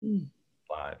Live.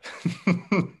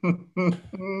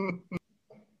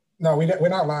 No, we're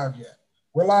not live yet.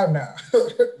 We're live now.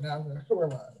 Now we're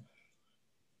live.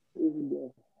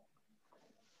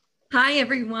 Hi,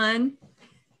 everyone.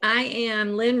 I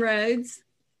am Lynn Rhodes,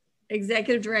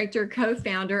 Executive Director,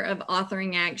 co-founder of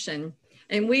Authoring Action.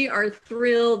 And we are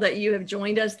thrilled that you have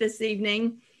joined us this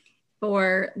evening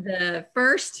for the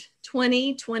first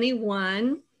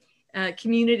 2021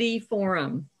 Community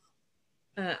Forum.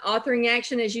 Authoring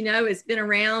Action, as you know, has been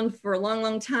around for a long,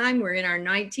 long time. We're in our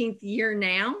 19th year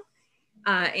now.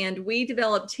 And we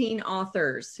develop teen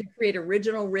authors who create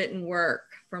original written work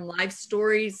from life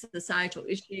stories, societal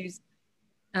issues.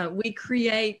 We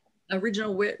create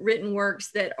original written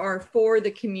works that are for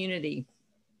the community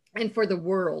and for the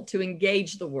world, to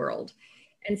engage the world.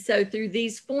 And so through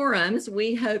these forums,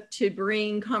 we hope to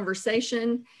bring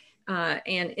conversation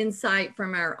and insight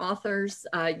from our authors.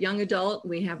 Young adult,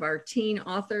 we have our teen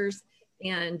authors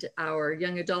and our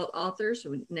young adult authors.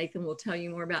 Nathan will tell you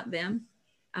more about them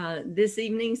this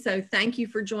evening. So thank you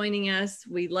for joining us.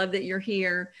 We love that you're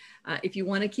here. If you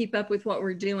want to keep up with what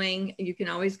we're doing, you can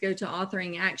always go to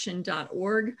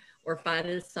authoringaction.org or find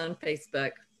us on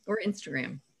Facebook or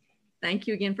Instagram. Thank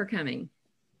you again for coming.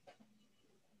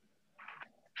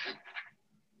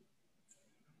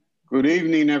 Good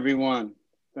evening, everyone.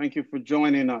 Thank you for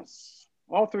joining us.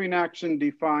 Authoring Action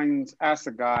defines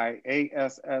Assegai,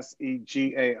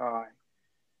 A-S-S-E-G-A-I.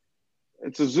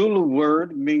 It's a Zulu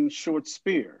word, means short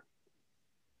spear.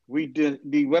 We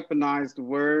de-weaponized the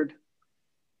word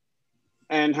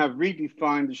and have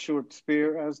redefined the short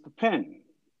spear as the pen,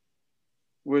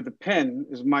 where the pen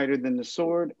is mightier than the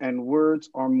sword and words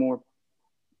are more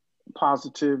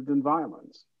positive than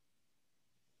violence.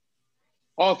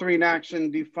 Authoring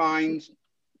Action defines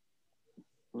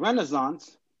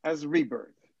Renaissance as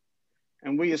rebirth.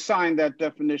 And we assign that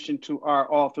definition to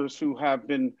our authors who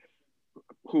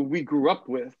we grew up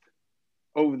with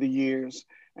over the years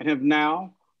and have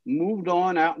now moved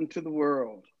on out into the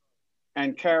world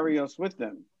and carry us with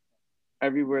them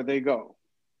everywhere they go.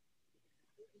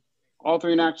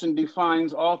 Authoring Action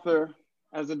defines author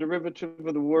as a derivative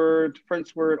of the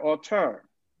French word auteur,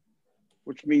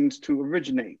 which means to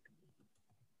originate.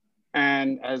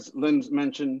 And as Lynn's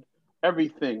mentioned,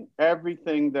 everything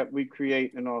that we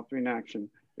create in Authoring Action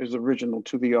is original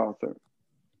to the author.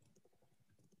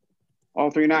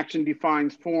 Authoring Action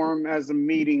defines forum as a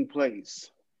meeting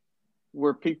place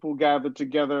where people gather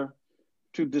together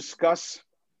to discuss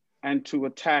and to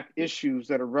attack issues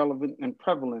that are relevant and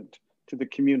prevalent to the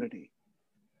community.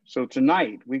 So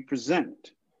tonight we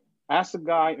present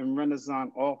Assegai and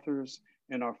Renaissance authors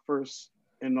in our first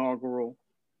inaugural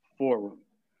forum.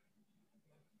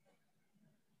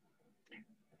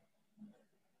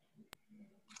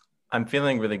 I'm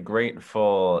feeling really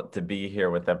grateful to be here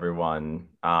with everyone.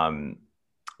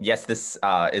 Yes, this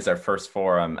is our first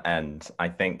forum, and I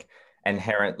think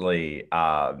inherently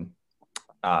will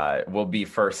be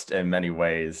first in many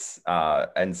ways.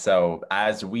 And so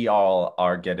as we all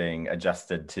are getting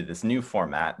adjusted to this new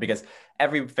format, because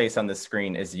every face on the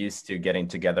screen is used to getting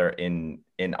together in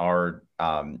our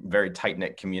very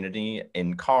tight-knit community,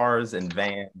 in cars and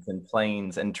vans and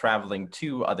planes, and traveling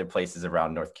to other places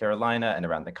around North Carolina and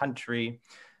around the country,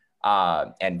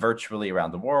 and virtually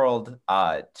around the world,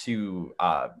 to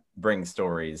bring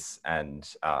stories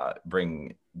and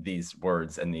bring these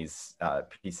words and these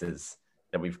pieces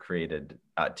that we've created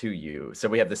to you. So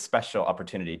we have this special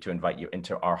opportunity to invite you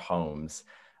into our homes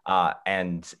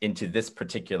and into this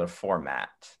particular format.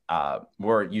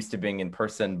 We're used to being in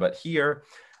person, but here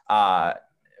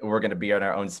we're going to be in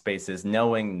our own spaces,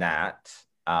 knowing that,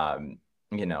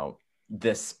 you know,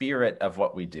 the spirit of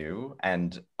what we do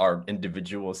and our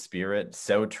individual spirit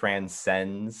so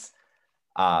transcends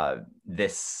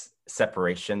this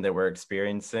separation that we're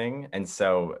experiencing. And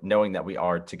so knowing that we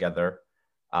are together,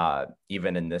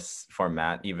 even in this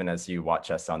format, even as you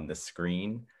watch us on the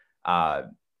screen,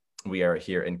 we are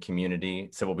here in community.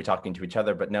 So we'll be talking to each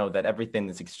other, but know that everything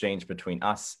that's exchanged between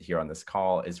us here on this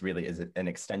call is an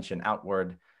extension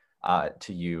outward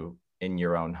to you in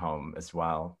your own home as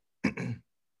well.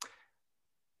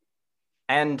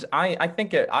 And I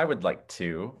think I would like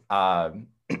to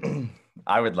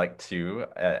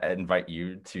invite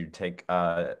you to take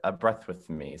a breath with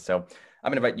me. So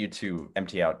I'm going to invite you to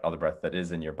empty out all the breath that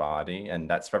is in your body. And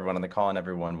that's for everyone on the call and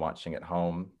everyone watching at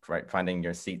home, right? Finding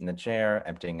your seat in the chair,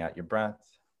 emptying out your breath,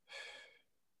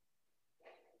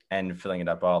 and filling it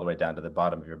up all the way down to the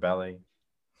bottom of your belly.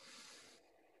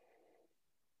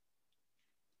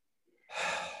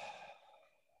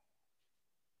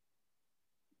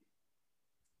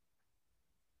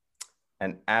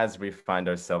 And as we find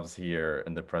ourselves here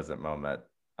in the present moment,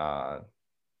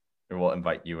 we'll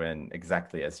invite you in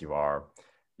exactly as you are.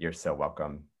 You're so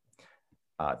welcome.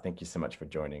 Thank you so much for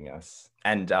joining us.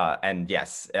 And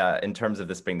yes, in terms of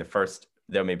this being the first,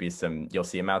 there may be some, you'll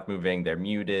see a mouth moving, they're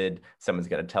muted. Someone's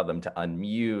going to tell them to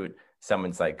unmute.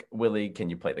 Someone's like, Willie, can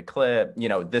you play the clip? You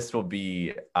know, this will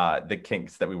be the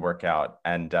kinks that we work out.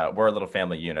 And we're a little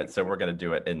family unit, so we're going to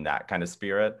do it in that kind of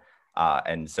spirit.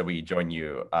 And so we join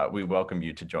you, we welcome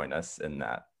you to join us in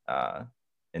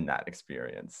that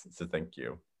experience. So thank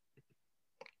you.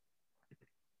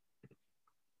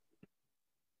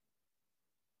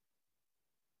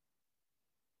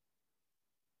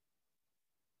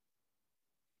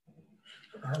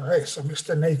 All right, so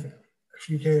Mr. Nathan, if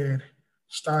you could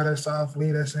start us off,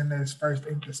 lead us in this first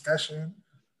discussion.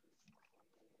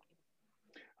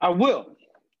 I will.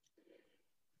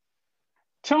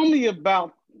 Tell me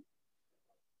about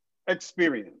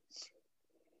experience.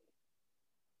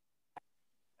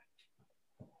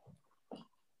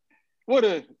 What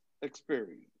is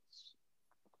experience?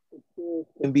 Experience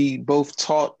can be both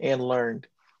taught and learned.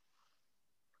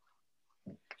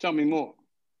 Tell me more.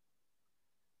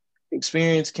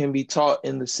 Experience can be taught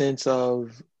in the sense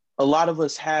of a lot of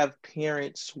us have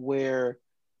parents where,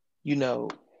 you know,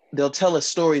 they'll tell us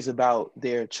stories about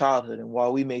their childhood. And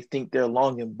while we may think they're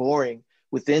long and boring,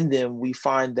 within them, we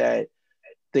find that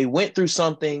they went through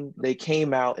something, they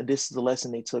came out, and this is the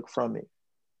lesson they took from it.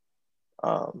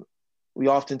 We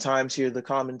oftentimes hear the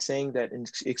common saying that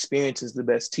experience is the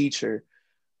best teacher.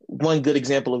 One good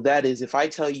example of that is if I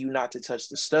tell you not to touch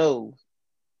the stove,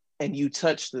 and you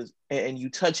touch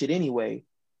it anyway,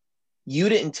 you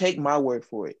didn't take my word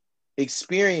for it.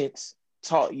 Experience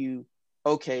taught you,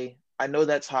 okay, I know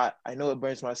that's hot. I know it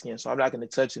burns my skin, so I'm not going to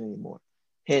touch it anymore.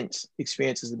 Hence,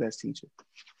 experience is the best teacher.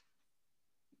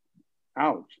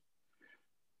 Ouch.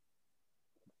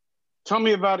 Tell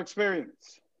me about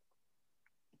experience.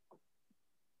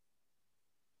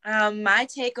 My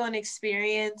take on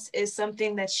experience is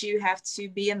something that you have to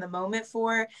be in the moment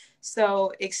for.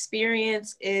 So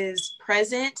experience is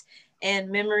present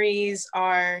and memories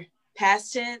are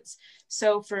past tense.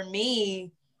 So for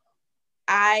me,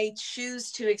 I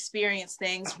choose to experience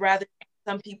things rather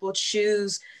than some people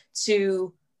choose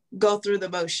to go through the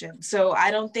motion. So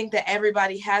I don't think that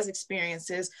everybody has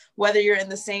experiences, whether you're in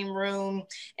the same room,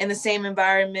 in the same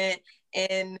environment,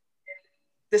 in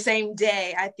the same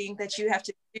day. I think that you have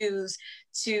to choose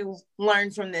to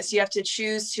learn from this. You have to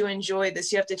choose to enjoy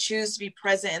this. You have to choose to be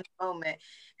present in the moment,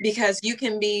 because you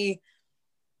can be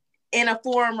in a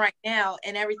forum right now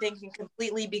and everything can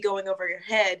completely be going over your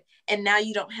head. And now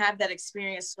you don't have that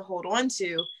experience to hold on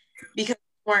to because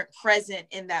you weren't present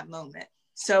in that moment.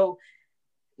 So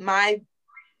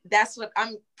that's what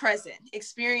I'm present.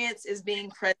 Experience is being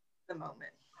present in the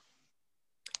moment.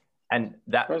 And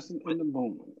that Present in the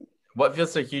moment. What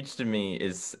feels so huge to me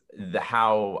is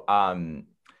how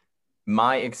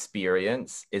my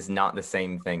experience is not the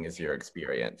same thing as your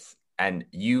experience. And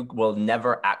you will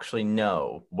never actually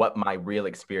know what my real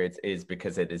experience is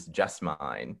because it is just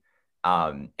mine.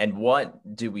 And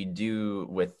what do we do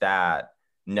with that,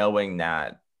 knowing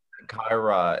that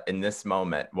Kyra in this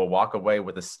moment will walk away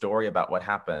with a story about what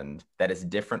happened that is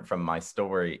different from my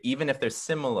story, even if they're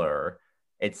similar.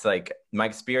 It's like my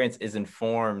experience is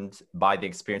informed by the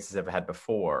experiences I've had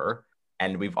before,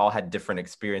 and we've all had different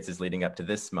experiences leading up to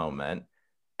this moment.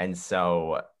 And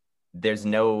so there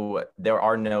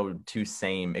are no two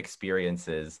same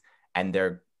experiences, and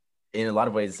they're in a lot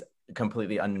of ways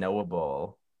completely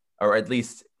unknowable, or at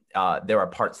least there are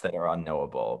parts that are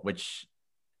unknowable, which,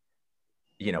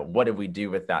 you know, what do we do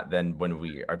with that then when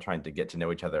we are trying to get to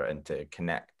know each other and to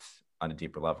connect on a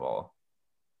deeper level?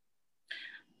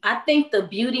 I think the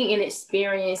beauty in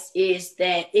experience is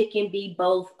that it can be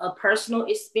both a personal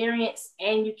experience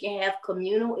and you can have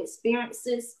communal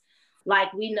experiences.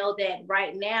 Like we know that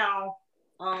right now,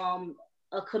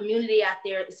 a community out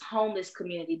there is homeless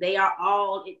community. They are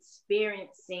all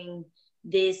experiencing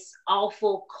this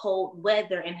awful cold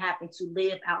weather and happen to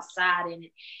live outside in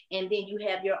it. And then you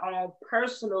have your own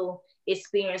personal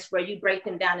experience where you break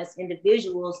them down as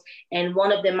individuals, and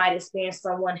one of them might experience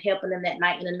someone helping them that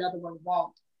night and another one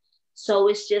won't. So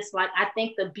it's just like, I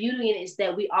think the beauty in it is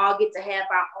that we all get to have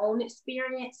our own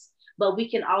experience, but we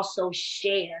can also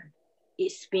share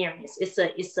experience. It's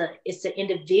an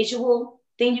individual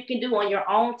thing you can do on your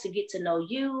own to get to know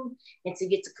you and to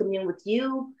get to commune with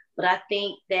you. But I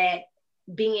think that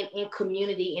being in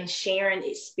community and sharing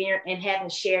experience and having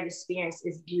shared experience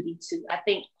is beauty too. I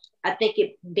think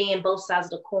it being both sides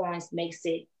of the coins makes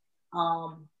it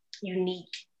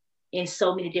unique in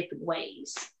so many different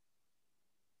ways.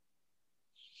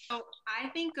 So I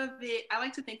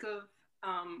like to think of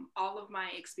all of my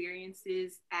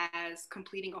experiences as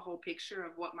completing a whole picture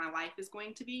of what my life is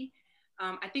going to be.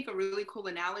 I think a really cool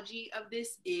analogy of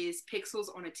this is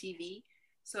pixels on a TV.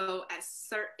 So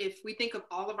if we think of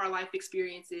all of our life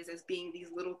experiences as being these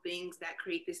little things that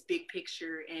create this big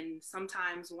picture, and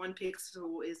sometimes one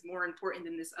pixel is more important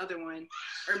than this other one,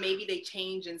 or maybe they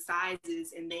change in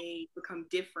sizes and they become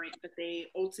different, but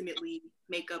they ultimately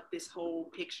make up this whole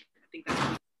picture. I think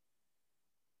that's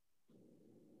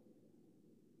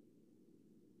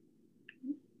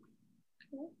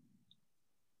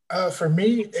For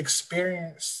me,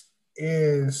 experience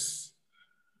is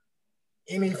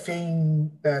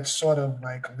anything that sort of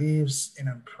like leaves an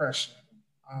impression.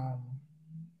 Um,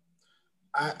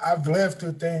 I've lived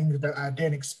through things that I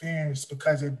didn't experience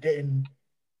because it didn't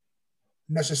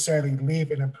necessarily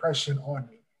leave an impression on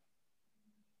me.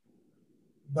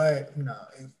 But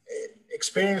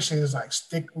experiences like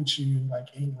stick with you, like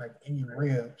in your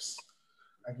ribs.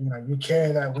 Like you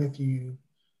carry that with you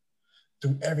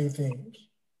through everything.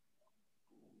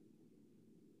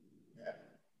 Yeah.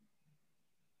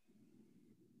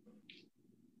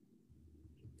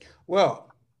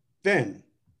 Well, then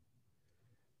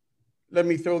let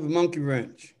me throw the monkey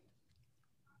wrench.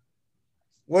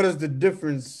 What is the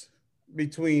difference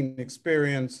between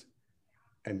experience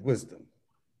and wisdom?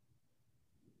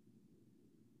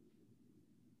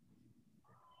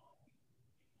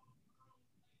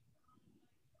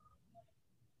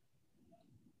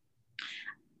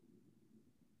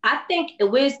 I think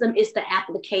wisdom is the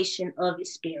application of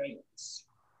experience.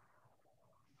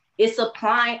 It's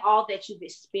applying all that you've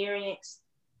experienced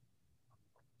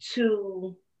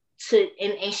to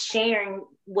and sharing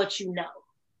what you know.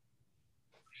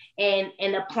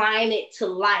 And applying it to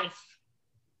life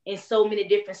in so many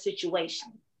different situations.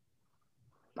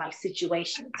 Like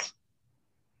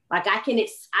I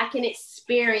can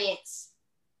experience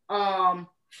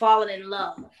falling in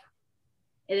love,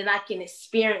 and then I can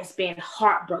experience being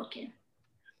heartbroken.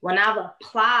 When I've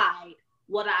applied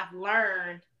what I've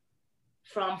learned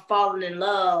from falling in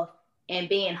love and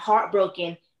being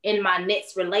heartbroken in my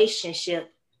next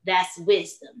relationship, that's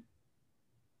wisdom.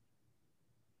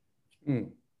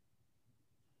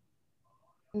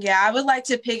 Yeah, I would like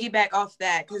to piggyback off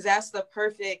that because that's the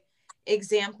perfect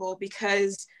example.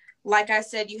 Because like I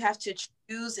said, you have to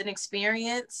choose an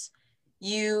experience.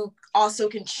 You also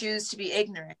can choose to be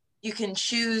ignorant. You can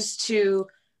choose to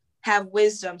have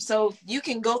wisdom. So you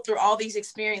can go through all these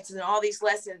experiences and all these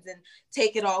lessons and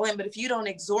take it all in. But if you don't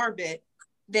absorb it,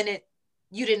 then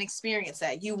you didn't experience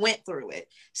that. You went through it.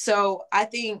 So I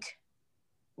think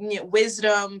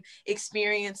wisdom,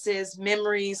 experiences,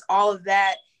 memories, all of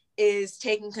that is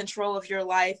taking control of your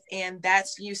life. And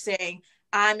that's you saying,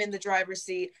 I'm in the driver's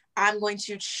seat. I'm going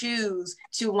to choose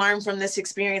to learn from this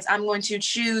experience. I'm going to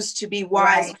choose to be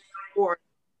wise, right,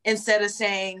 instead of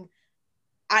saying,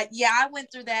 I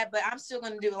went through that, but I'm still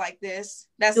going to do it like this.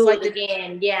 That's do like it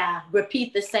again. Yeah.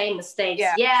 Repeat the same mistakes.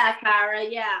 Yeah,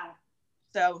 Kyra. Yeah.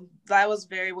 So that was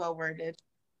very well worded.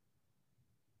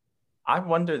 I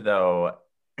wonder though,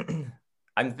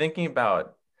 I'm thinking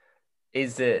about,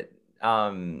 is there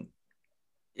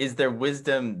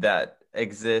wisdom that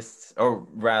exists, or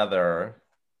rather,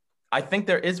 I think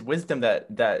there is wisdom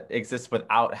that exists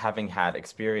without having had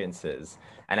experiences.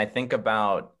 And I think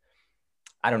about,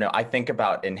 I don't know, I think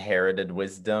about inherited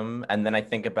wisdom, and then I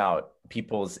think about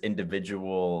people's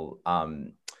individual,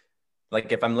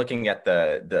 like if I'm looking at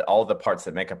the all the parts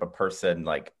that make up a person,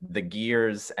 like the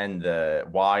gears and the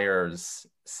wires,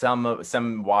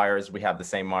 some wires we have the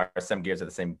same wires, some gears are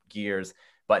the same gears,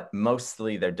 but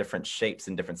mostly they're different shapes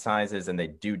and different sizes, and they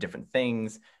do different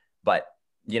things. But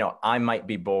I might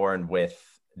be born with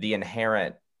the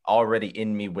inherent already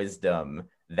in me wisdom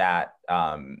that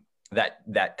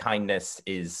that kindness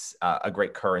is a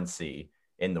great currency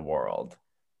in the world.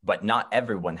 But not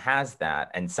everyone has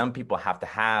that. And some people have to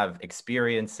have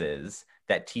experiences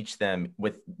that teach them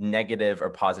with negative or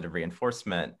positive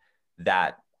reinforcement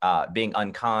that being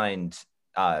unkind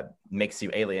makes you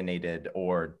alienated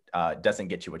or doesn't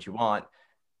get you what you want.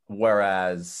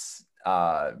 Whereas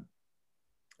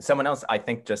someone else, I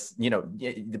think, just,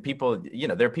 the people,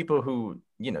 there are people who,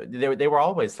 they were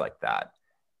always like that.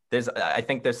 I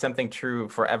think there's something true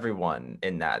for everyone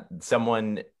in that.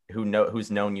 Someone who's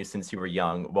known you since you were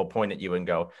young will point at you and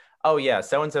go, oh yeah,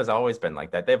 so-and-so's always been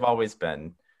like that. They've always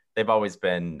been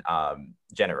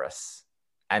generous.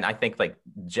 And I think like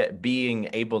being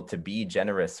able to be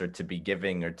generous or to be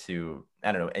giving or to,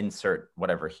 I don't know, insert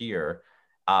whatever here,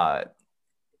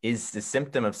 is the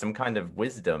symptom of some kind of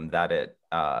wisdom that it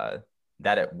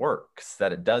works,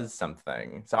 that it does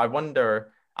something. So I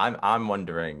wonder, I'm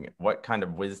wondering what kind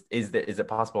of wisdom is it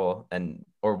possible, and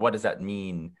or what does that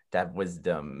mean to have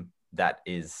wisdom that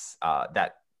is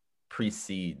that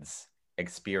precedes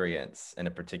experience in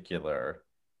a particular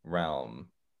realm?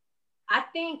 I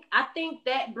think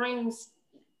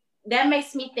that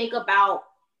makes me think about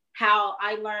how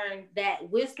I learned that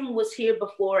wisdom was here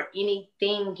before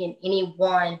anything and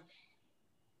anyone,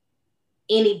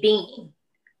 any being.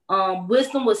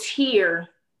 Wisdom was here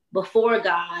before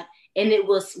God, and it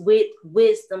was with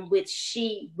wisdom,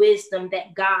 wisdom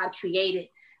that God created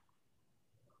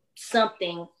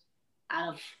something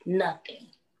out of nothing.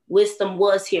 Wisdom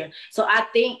was here. So I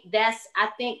think that's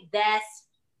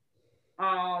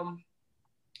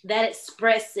that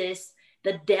expresses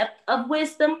the depth of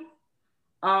wisdom,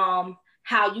 how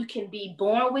you can be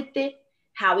born with it,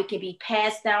 how it can be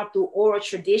passed down through oral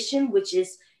tradition, which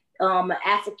is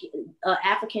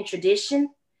African tradition,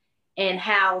 and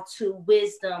how to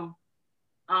wisdom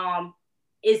has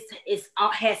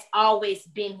always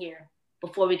been here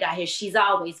before we got here. She's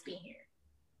always been here.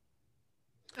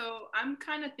 So I'm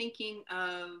kind of thinking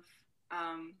of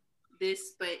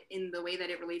this, but in the way that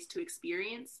it relates to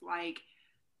experience, like,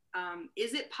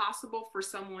 is it possible for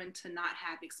someone to not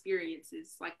have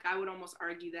experiences? Like, I would almost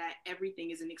argue that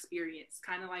everything is an experience,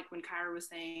 kind of like when Kyra was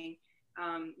saying,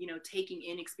 you know, taking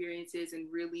in experiences and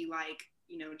really, like,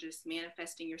 you know, just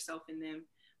manifesting yourself in them.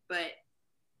 But,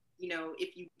 you know,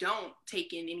 if you don't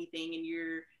take in anything and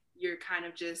you're kind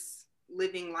of just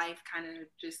living life kind of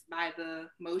just by the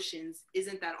motions,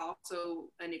 isn't that also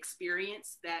an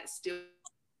experience that still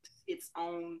its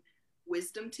own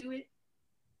wisdom to it?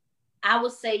 I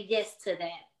would say yes to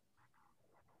that.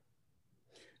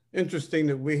 Interesting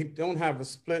that we don't have a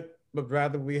split, but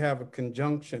rather we have a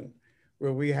conjunction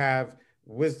where we have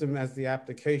wisdom as the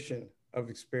application of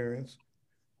experience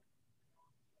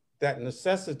that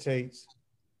necessitates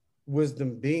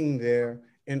wisdom being there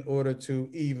in order to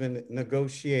even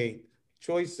negotiate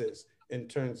choices in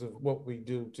terms of what we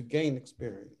do to gain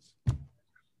experience.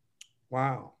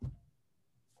 Wow.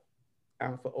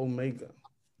 Alpha Omega.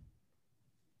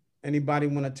 Anybody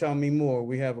want to tell me more?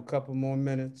 We have a couple more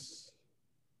minutes.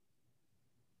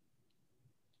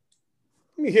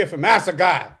 Let me hear from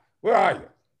Assegai. Where are you?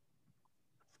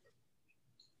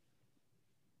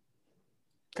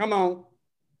 Come on.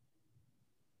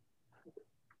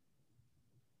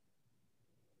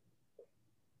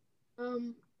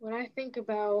 When I think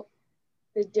about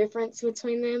the difference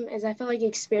between them is I feel like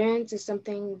experience is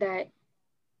something that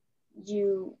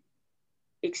you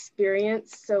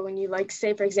experience. So when you, like,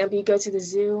 say, for example, you go to the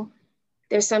zoo,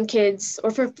 there's some kids, or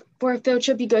for a field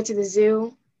trip, you go to the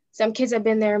zoo. Some kids have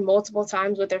been there multiple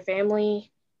times with their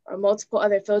family or multiple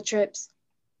other field trips,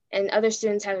 and other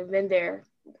students haven't been there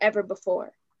ever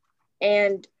before.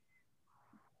 And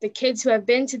the kids who have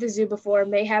been to the zoo before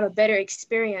may have a better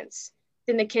experience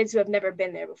than the kids who have never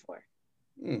been there before.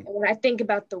 And when I think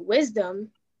about the wisdom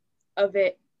of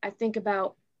it, I think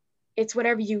about it's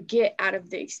whatever you get out of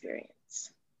the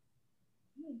experience.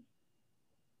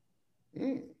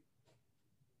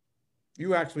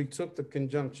 You actually took the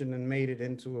conjunction and made it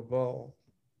into a ball.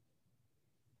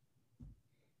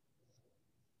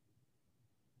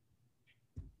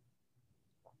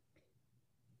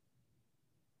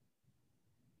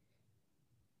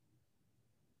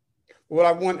 What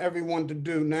I want everyone to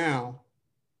do now,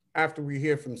 after we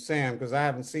hear from Sam, because I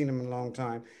haven't seen him in a long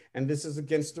time, and this is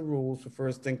against the rules for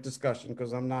First Think discussion,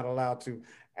 because I'm not allowed to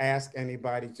ask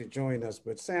anybody to join us.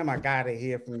 But Sam, I gotta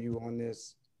hear from you on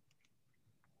this.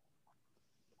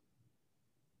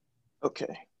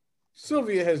 Okay.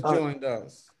 Sylvia has joined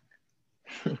us.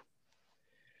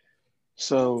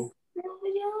 So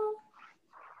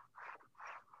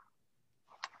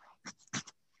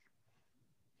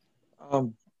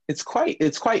it's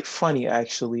quite funny,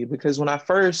 actually, because when I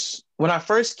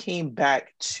first came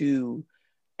back to,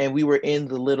 and we were in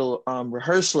the little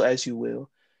rehearsal, as you will,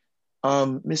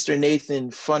 Mr. Nathan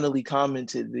funnily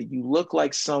commented that you look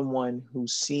like someone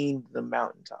who's seen the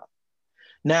mountaintop.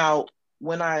 Now,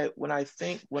 what I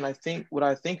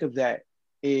think of that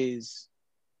is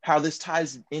how this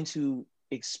ties into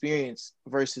experience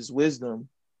versus wisdom.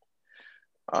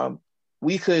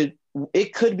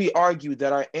 It could be argued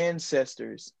that our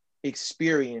ancestors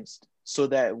experienced so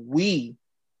that we,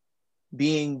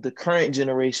 being the current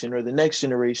generation or the next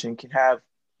generation, can have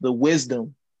the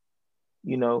wisdom.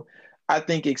 You know, I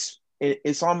think it's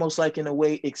almost like, in a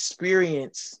way,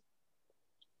 experience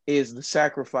is the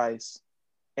sacrifice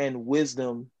and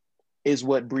wisdom is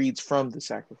what breeds from the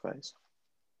sacrifice.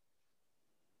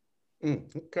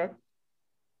 Okay.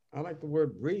 I like the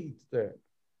word breeds there.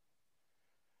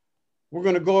 We're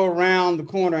going to go around the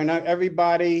corner, and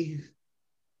everybody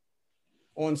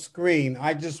on screen.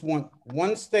 I just want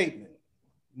one statement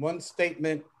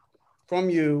from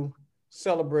you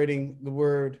celebrating the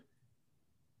word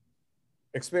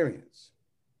experience,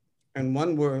 and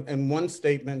one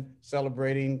statement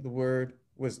celebrating the word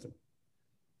wisdom.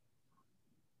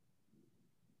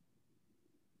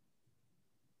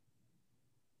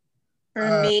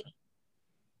 For me,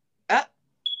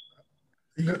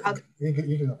 you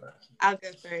can go first. I'll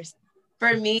go first.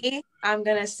 For me, I'm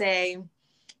going to say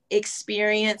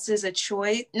experience is a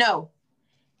choice. No,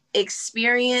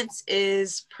 experience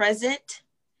is present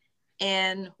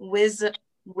and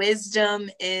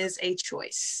wisdom is a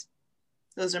choice.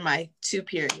 Those are my 2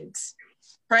 periods.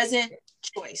 Present,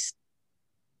 choice.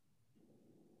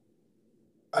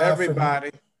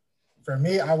 Everybody. For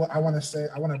me, I want to say,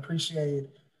 I want to appreciate,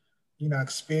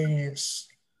 experience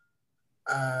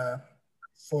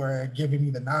for giving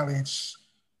me the knowledge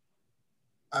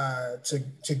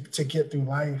to get through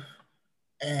life,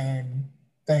 and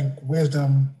thank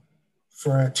wisdom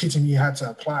for teaching me how to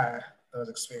apply those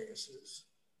experiences.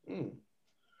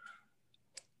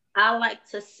 I like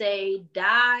to say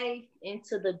dive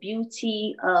into the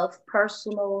beauty of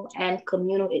personal and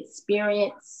communal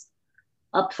experience.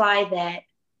 Apply that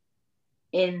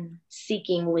in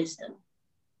seeking wisdom.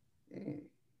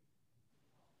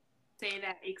 Say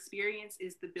that experience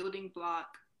is the building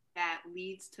block that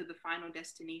leads to the final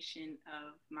destination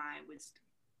of my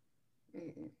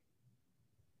wisdom.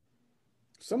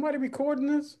 Somebody recording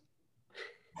this?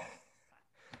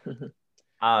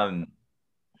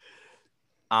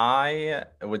 I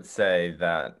would say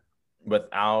that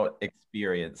without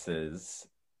experiences,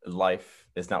 life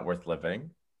is not worth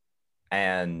living.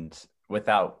 And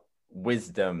without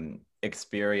wisdom,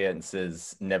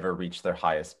 experiences never reach their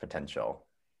highest potential.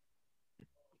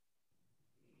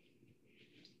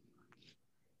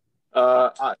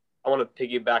 I want to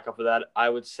piggyback off of that. I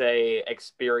would say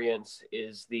experience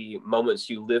is the moments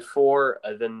you live for,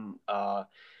 and then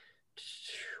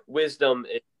wisdom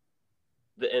is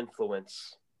the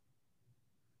influence.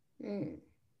 We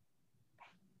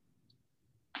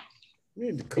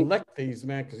need to collect these,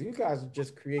 man, because you guys are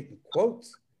just creating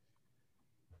quotes.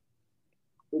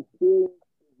 Experience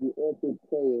is the answered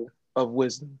prayer of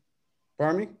wisdom.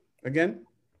 Pardon me? Again?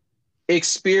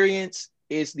 Experience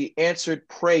is the answered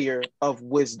prayer of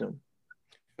wisdom.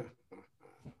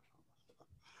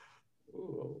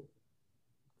 Ooh,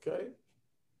 okay.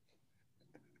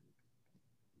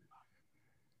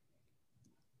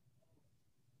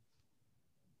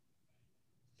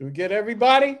 Do we get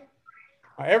everybody?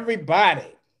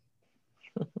 Everybody.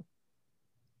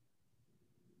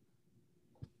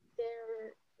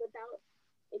 Without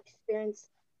experience,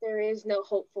 there is no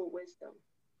hopeful wisdom.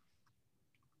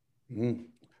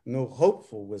 No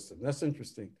hopeful wisdom. That's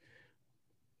interesting.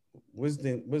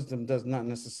 Wisdom does not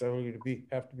necessarily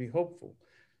have to be hopeful.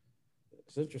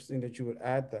 It's interesting that you would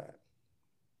add that.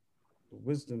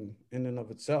 Wisdom in and of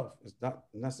itself does not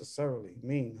necessarily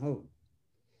mean hope.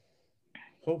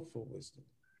 Hopeful wisdom.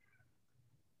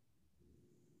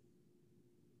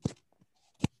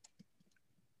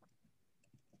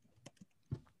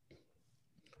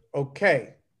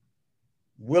 Okay.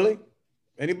 Willie,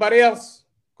 anybody else?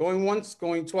 Going once,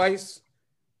 going twice.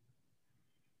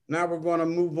 Now we're going to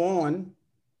move on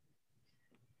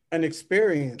and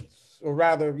experience, or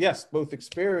rather, yes, both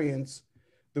experience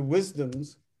the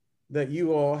wisdoms that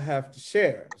you all have to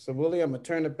share. So Willie, I'm going to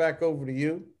turn it back over to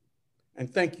you.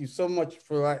 And thank you so much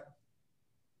for that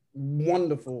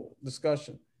wonderful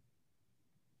discussion.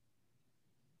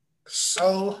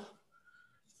 So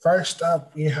first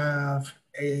up, we have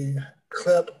a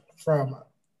clip from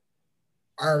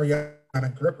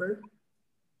Ariana Gripper.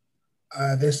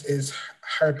 This is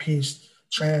her piece,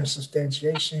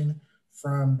 Transubstantiation,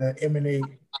 from the Emanate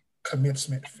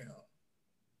commencement film.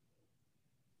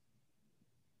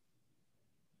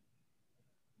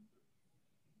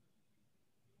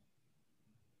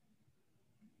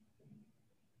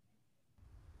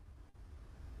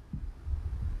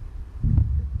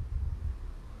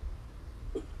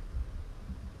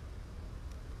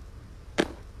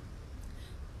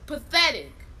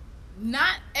 Pathetic.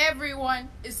 Not everyone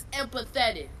is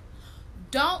empathetic.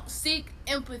 Don't seek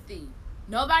empathy.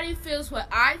 Nobody feels what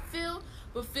I feel,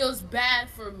 but feels bad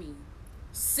for me.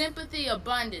 Sympathy,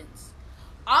 abundance.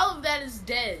 All of that is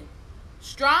dead.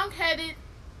 Strong-headed,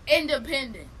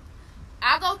 independent.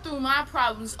 I go through my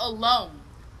problems alone.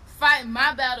 Fight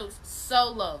my battles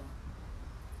solo.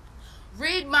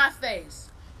 Read my face.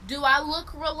 Do I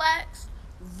look relaxed?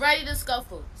 Ready to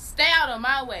scuffle. Stay out of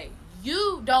my way.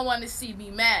 You don't want to see me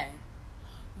mad.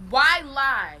 Why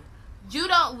lie? You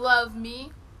don't love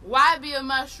me. Why be a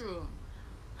mushroom?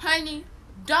 Honey,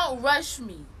 Don't rush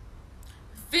me.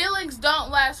 Feelings don't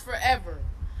last forever.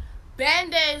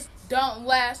 Band-aids don't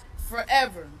last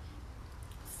forever.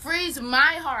 Freeze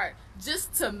my heart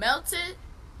just to melt it.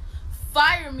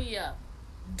 Fire me up.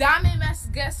 Dame más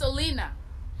gasolina.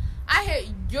 I hit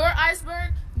your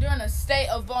iceberg during a state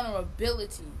of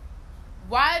vulnerability.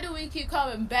 Why do we keep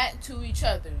coming back to each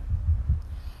other?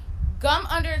 Gum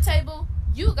under the table,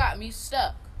 you got me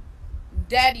stuck.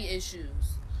 Daddy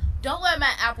issues. Don't let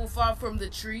my apple fall from the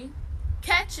tree.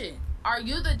 Catch it. Are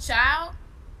you the child?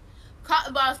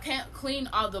 Cotton balls can't clean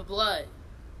all the blood.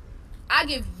 I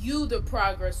give you the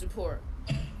progress report.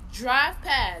 Drive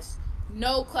past,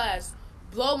 no class,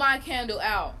 blow my candle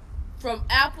out. From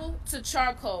apple to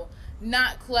charcoal,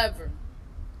 not clever.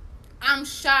 I'm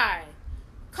shy,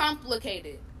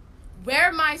 complicated.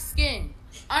 Wear my skin,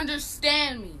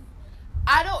 understand me.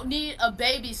 I don't need a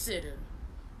babysitter.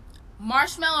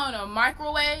 Marshmallow in a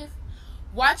microwave,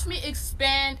 watch me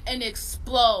expand and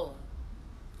explode.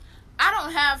 I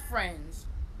don't have friends.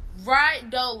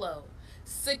 Ride dolo.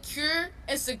 Secure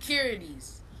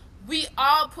insecurities. We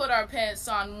all put our pants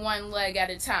on one leg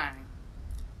at a time.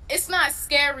 It's not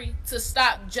scary to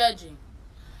stop judging.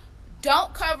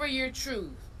 Don't cover your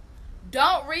truth.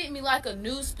 Don't read me like a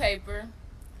newspaper.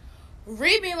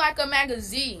 Read me like a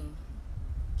magazine.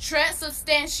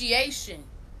 Transubstantiation.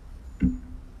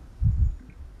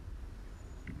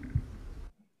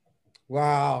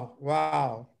 Wow,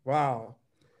 wow, wow.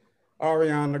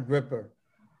 Ariana Gripper.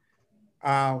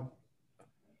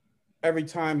 Every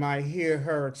time I hear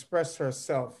her express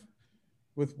herself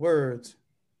with words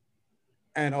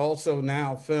and also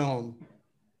now film,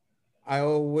 I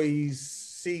always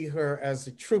see her as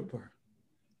a trooper.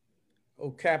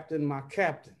 Oh, Captain, my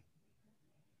captain.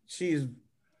 She is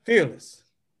fearless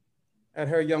at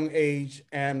her young age,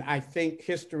 and I think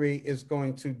history is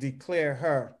going to declare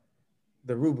her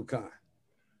the Rubicon.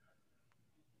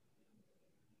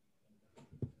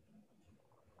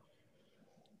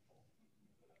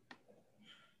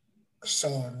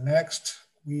 So next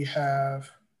we have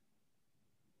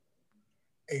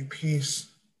a piece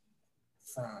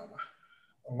from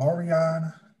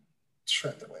Lorian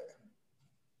Trethewey.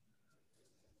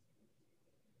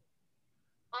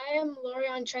 I am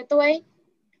Lorian Trethewey.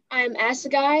 I am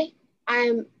Assegai. I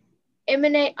am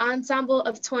Eminent Ensemble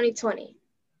of 2020.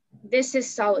 This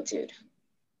is Solitude.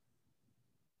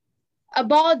 A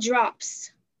ball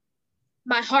drops.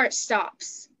 My heart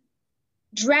stops.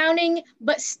 Drowning,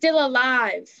 but still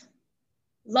alive.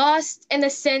 Lost in the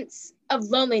sense of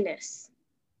loneliness.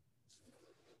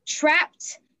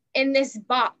 Trapped in this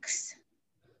box.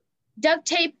 Duct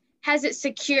tape has it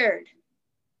secured.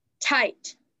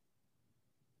 Tight.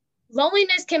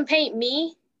 Loneliness can paint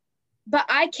me, but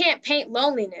I can't paint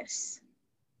loneliness.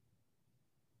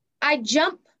 I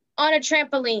jump on a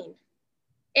trampoline.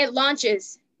 It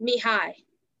launches me high.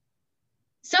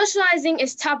 Socializing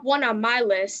is top 1 on my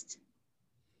list.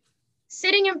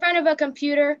 Sitting in front of a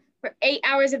computer for 8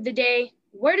 hours of the day,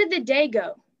 where did the day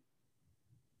go?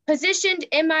 Positioned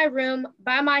in my room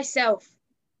by myself,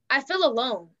 I feel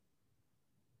alone.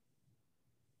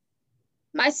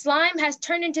 My slime has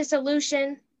turned into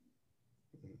solution.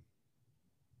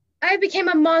 I became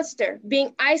a monster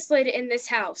being isolated in this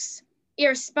house,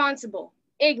 irresponsible,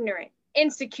 ignorant,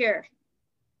 insecure.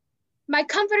 My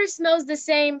comforter smells the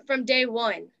same from day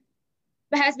 1,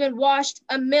 but has been washed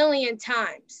a million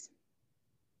times.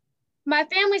 My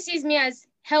family sees me as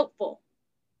helpful,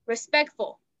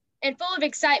 respectful, and full of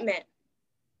excitement.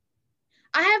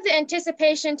 I have the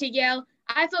anticipation to yell,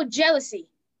 I feel jealousy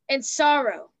and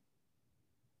sorrow.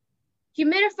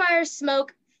 Humidifier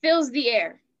smoke fills the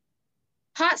air.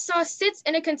 Hot sauce sits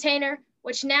in a container,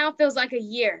 which now feels like a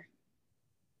year.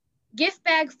 Gift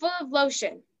bag full of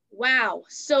lotion. Wow,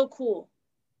 so cool.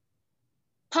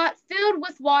 Pot filled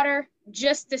with water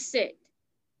just to sit.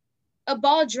 A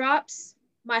ball drops,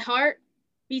 my heart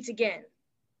beats again.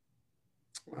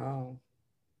 Wow.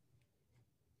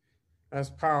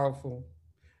 That's powerful.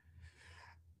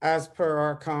 As per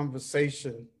our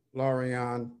conversation,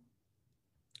 Lorian,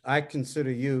 I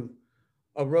consider you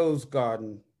a rose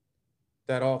garden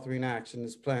that Authoring Action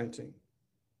is planting.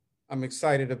 I'm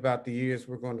excited about the years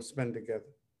we're going to spend together.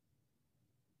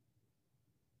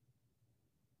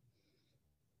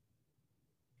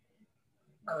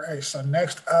 All right, so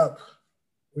next up,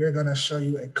 we're gonna show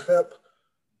you a clip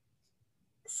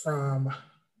from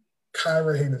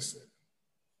Kyra Henderson.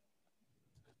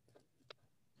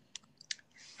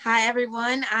 Hi,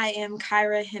 everyone. I am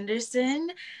Kyra Henderson.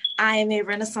 I am a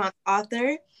Renaissance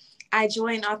author. I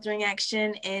joined Authoring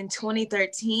Action in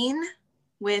 2013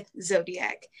 with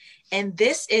Zodiac, and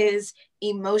this is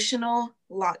Emotional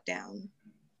Lockdown.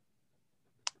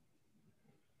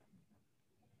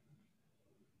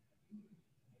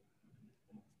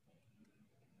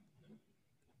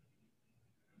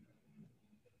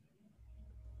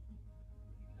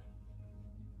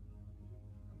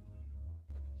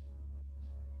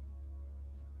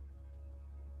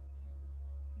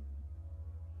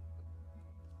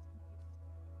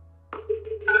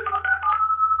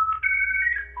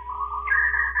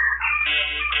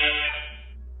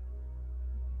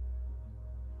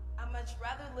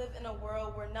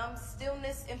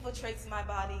 infiltrates my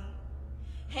body,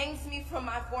 hangs me from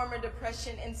my former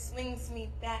depression, and swings me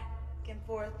back and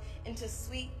forth into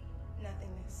sweet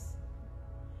nothingness?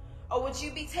 Or would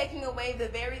you be taking away the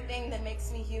very thing that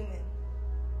makes me human?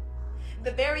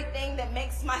 The very thing that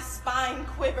makes my spine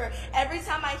quiver every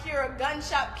time I hear a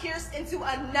gunshot pierce into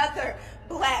another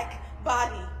Black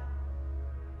body?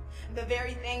 The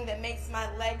very thing that makes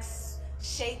my legs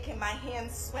shake and my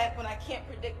hands sweat when I can't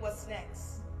predict what's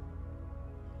next?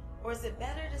 Or is it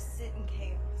better to sit in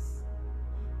chaos?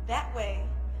 That way,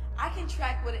 I can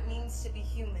track what it means to be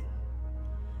human.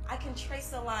 I can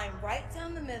trace a line right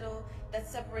down the middle that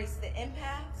separates the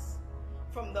empaths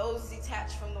from those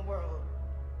detached from the world.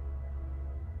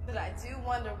 But I do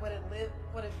wonder what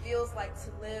it feels like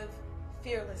to live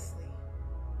fearlessly.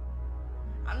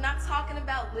 I'm not talking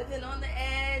about living on the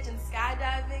edge and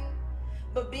skydiving,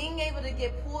 but being able to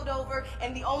get pulled over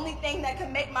and the only thing that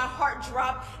can make my heart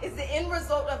drop is the end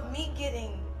result of me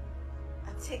getting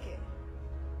a ticket.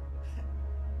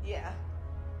 Yeah,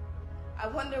 I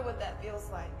wonder what that feels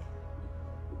like.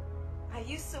 I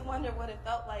used to wonder what it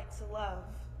felt like to love.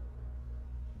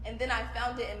 And then I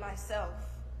found it in myself.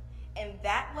 And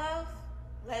that love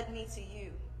led me to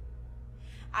you.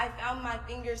 I found my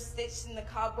fingers stitched in the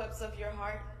cobwebs of your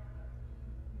heart.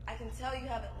 I can tell you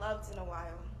haven't loved in a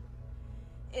while.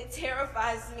 It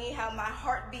terrifies me how my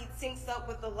heartbeat syncs up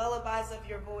with the lullabies of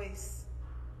your voice.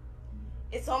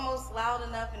 It's almost loud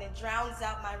enough and it drowns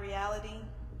out my reality,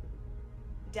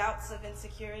 doubts of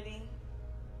insecurity.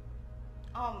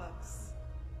 Almost.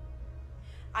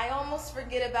 I almost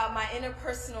forget about my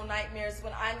interpersonal nightmares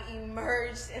when I'm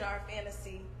immersed in our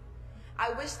fantasy.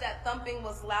 I wish that thumping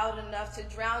was loud enough to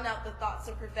drown out the thoughts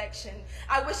of perfection.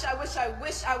 I wish I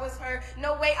was her.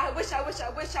 No way, I wish I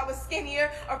was skinnier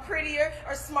or prettier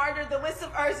or smarter. The list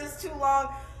of hers is too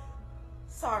long.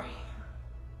 Sorry.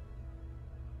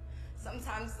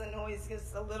 Sometimes the noise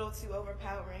gets a little too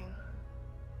overpowering.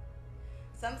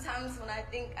 Sometimes when I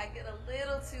think I get a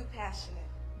little too passionate,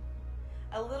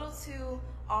 a little too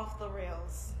off the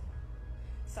rails.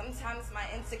 Sometimes my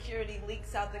insecurity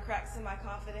leaks out the cracks in my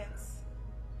confidence.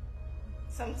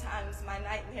 Sometimes my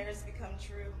nightmares become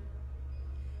true.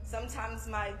 Sometimes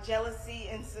my jealousy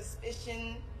and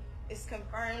suspicion is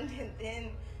confirmed, and then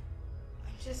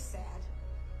I'm just sad.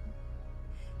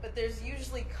 But there's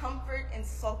usually comfort in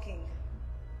sulking.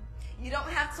 You don't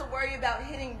have to worry about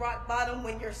hitting rock bottom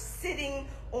when you're sitting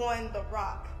on the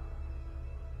rock.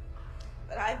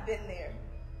 But I've been there.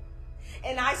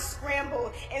 And I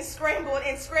scrambled and scrambled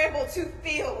and scrambled to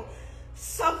feel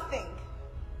something.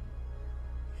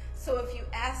 So if you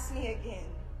ask me again,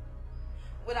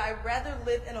 would I rather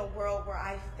live in a world where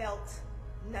I felt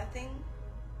nothing?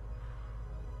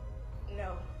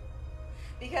 No.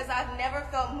 Because I've never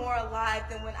felt more alive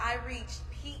than when I reached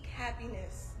peak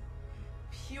happiness,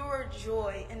 pure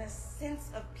joy, and a sense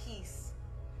of peace,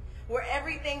 where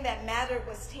everything that mattered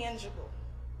was tangible.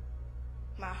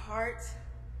 My heart,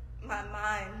 my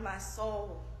mind, my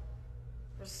soul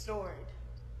restored.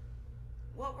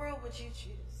 What world would you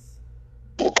choose?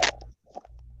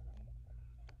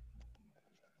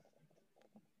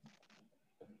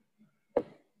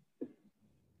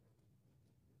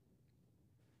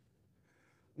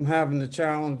 I'm having a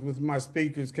challenge with my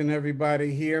speakers. Can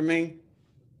everybody hear me?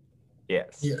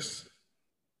 Yes. Yes.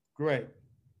 Great.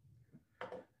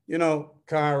 You know,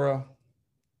 Kyra,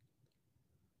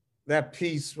 that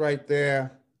piece right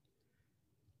there,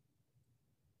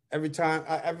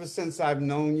 ever since I've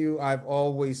known you, I've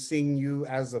always seen you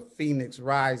as a phoenix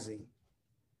rising.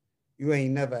 You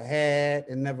ain't never had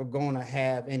and never gonna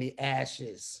have any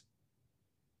ashes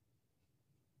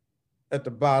at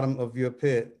the bottom of your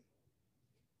pit.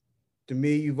 To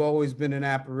me, you've always been an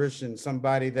apparition,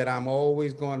 somebody that I'm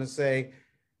always going to say,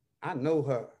 I know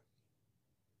her.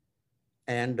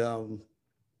 And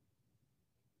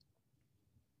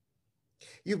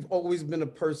you've always been a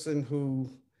person who,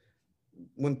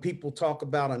 when people talk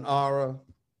about an aura,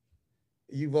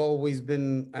 you've always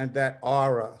been that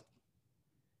aura.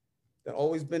 There's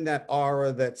always been that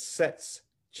aura that sets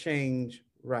change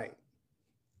right.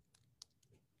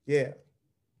 Yeah,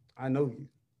 I know you.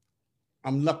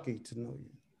 I'm lucky to know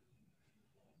you.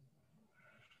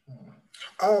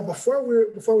 Before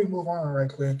we move on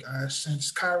right quick,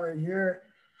 since Kyra, you're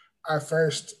our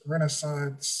first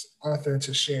Renaissance author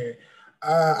to share,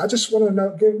 I just want to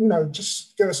know,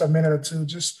 just give us a minute or two.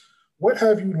 Just what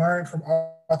have you learned from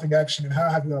Authoring Action, and how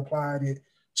have you applied it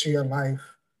to your life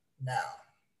now?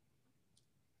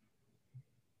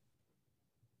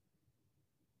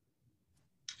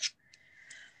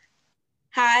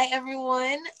 Hi,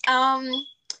 everyone.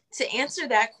 To answer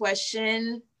that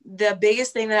question, the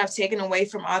biggest thing that I've taken away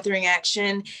from Authoring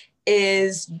Action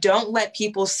is don't let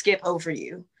people skip over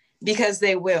you, because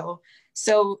they will.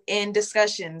 So in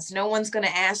discussions, no one's going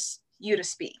to ask you to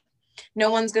speak. No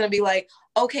one's going to be like,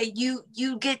 okay, you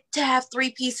get to have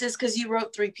 3 pieces because you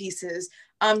wrote 3 pieces.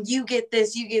 You get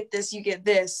this, you get this, you get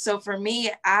this. So for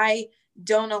me, I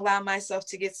don't allow myself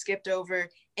to get skipped over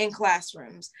in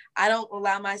classrooms. I don't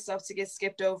allow myself to get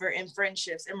skipped over in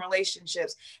friendships and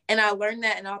relationships. And I learned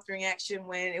that in Authoring Action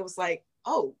when it was like,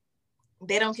 oh,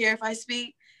 they don't care if I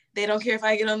speak. They don't care if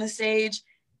I get on the stage.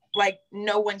 Like,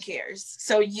 no one cares.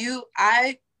 So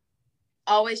I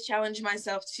always challenge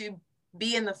myself to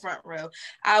be in the front row.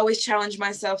 I always challenge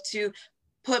myself to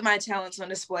put my talents on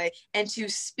display and to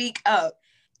speak up.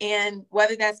 And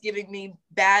whether that's giving me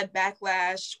bad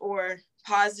backlash or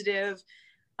positive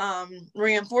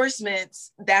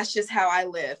reinforcements, that's just how I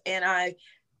live. And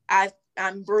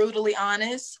I'm brutally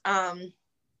honest.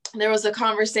 There was a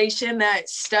conversation that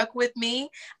stuck with me.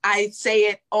 I say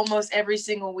it almost every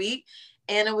single week.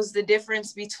 And it was the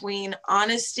difference between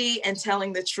honesty and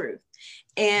telling the truth.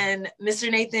 And Mr.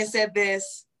 Nathan said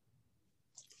this,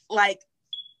 like,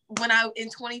 in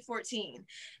 2014,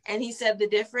 and he said the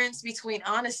difference between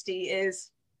honesty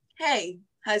is, hey,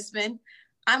 husband,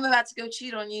 I'm about to go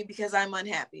cheat on you because I'm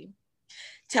unhappy.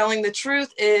 Telling the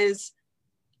truth is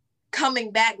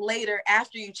coming back later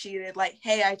after you cheated, like,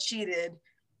 hey, I cheated.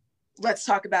 Let's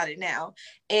talk about it now.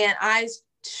 And I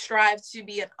strive to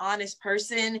be an honest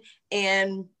person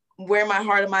and wear my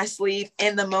heart on my sleeve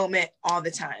in the moment all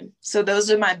the time. So those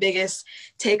are my biggest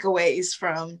takeaways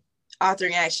from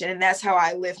Authoring Action. And that's how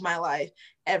I live my life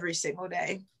every single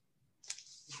day.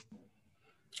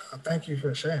 Thank you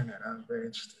for sharing that. That was very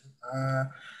interesting.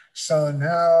 So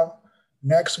now,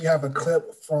 next we have a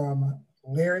clip from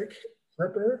Lyric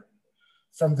Ripper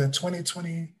from the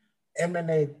 2020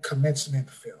 M&A commencement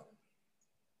film.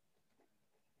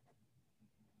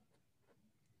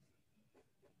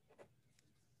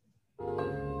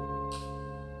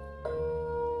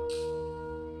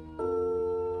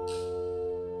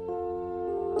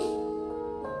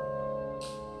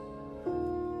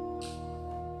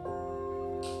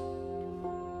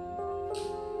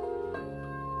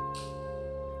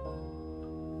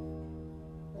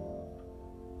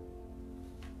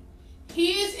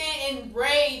 He is an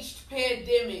enraged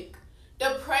pandemic.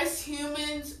 Depressed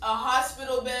humans, a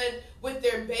hospital bed with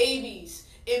their babies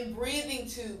in breathing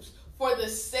tubes for the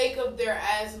sake of their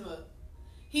asthma.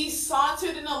 He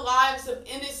sauntered in the lives of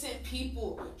innocent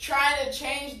people trying to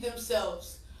change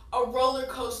themselves, a roller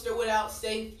coaster without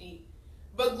safety.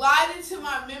 But glide into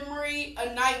my memory,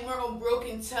 a nightmare on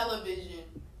broken television.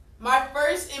 My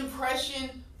first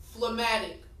impression,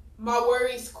 phlegmatic. My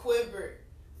worries quiver.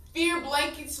 Fear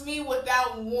blankets me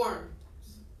without warmth.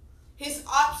 His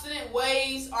obstinate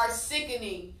ways are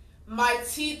sickening. My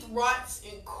teeth rots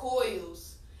in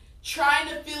coils. Trying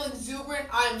to feel exuberant,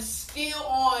 I am still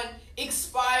on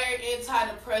expired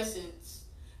antidepressants.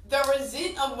 The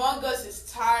resent among us is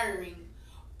tiring.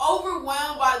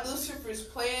 Overwhelmed by Lucifer's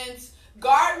plans,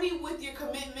 guard me with your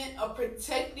commitment of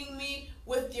protecting me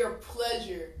with your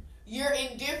pleasure. Your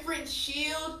indifferent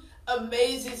shield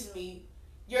amazes me.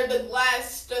 You're the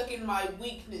glass stuck in my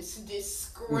weakness,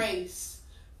 disgrace.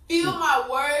 Feel my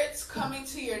words coming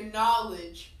to your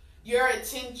knowledge, your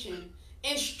attention.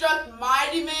 Instruct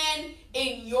mighty man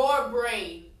in your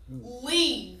brain.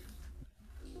 Leave.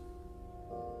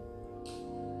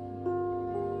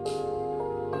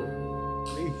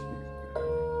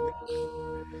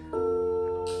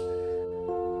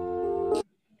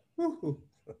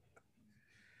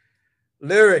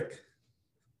 Lyric.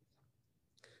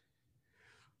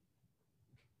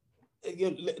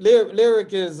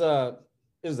 Lyric is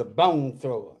a bone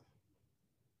thrower.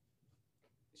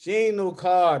 She ain't no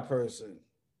card person.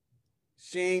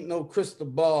 She ain't no crystal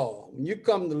ball. When you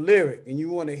come to Lyric and you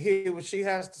want to hear what she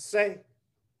has to say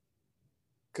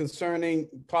concerning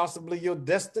possibly your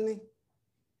destiny,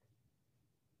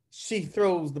 she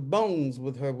throws the bones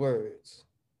with her words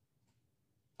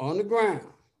on the ground,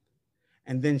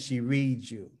 and then she reads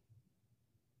you.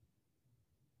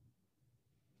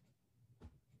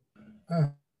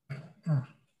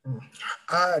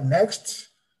 Next,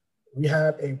 we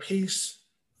have a piece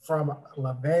from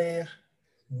LaVey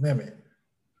Lemon.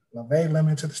 LaVey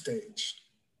Lemon to the stage.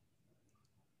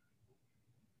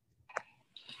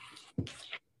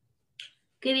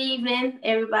 Good evening,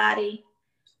 everybody.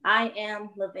 I am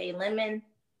LaVey Lemon.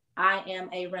 I am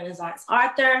a Renaissance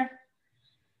author.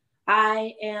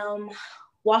 I am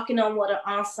Walking on Water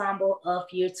Ensemble of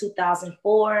year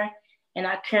 2004, and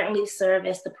I currently serve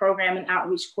as the Program and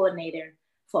Outreach Coordinator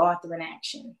for Authoring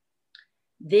Action.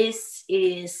 This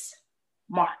is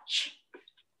March.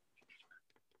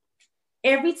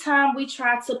 Every time we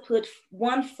try to put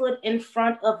one foot in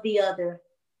front of the other,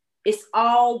 it's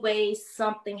always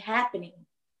something happening.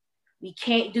 We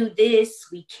can't do this.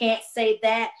 We can't say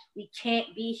that. We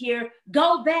can't be here.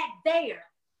 Go back there.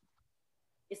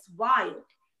 It's wild.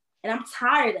 And I'm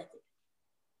tired of it.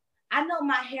 I know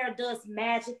my hair does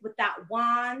magic without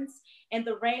wands, and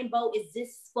the rainbow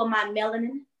exists for my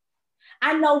melanin.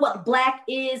 I know what Black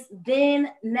is then,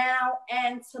 now,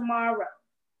 and tomorrow.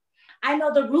 I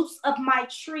know the roots of my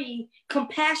tree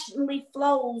compassionately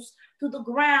flows through the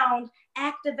ground,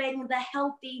 activating the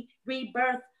healthy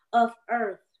rebirth of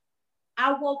Earth.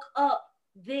 I woke up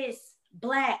this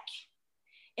Black.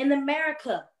 In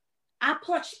America, I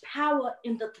punch power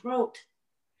in the throat.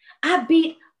 I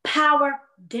beat power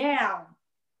down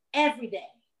every day.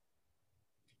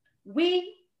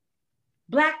 We,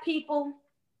 Black people,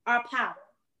 are power.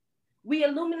 We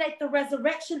illuminate the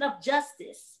resurrection of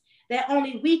justice that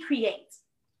only we create.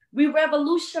 We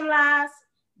revolutionize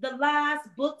the lies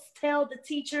books tell the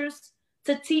teachers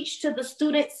to teach to the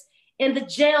students in the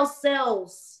jail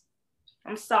cells.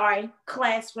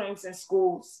 Classrooms and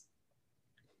schools.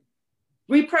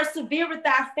 We persevere with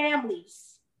our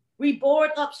families. We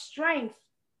board up strength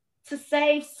to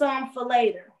save some for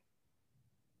later.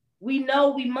 We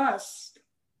know we must,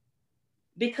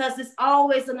 because it's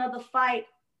always another fight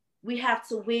we have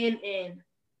to win in.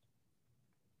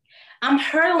 I'm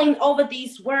hurling over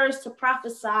these words to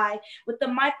prophesy with the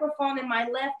microphone in my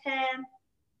left hand,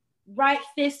 right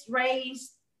fist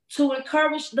raised to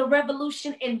encourage the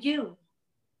revolution in you.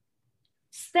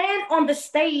 Stand on the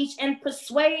stage and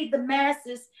persuade the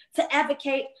masses to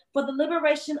advocate for the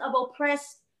liberation of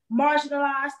oppressed,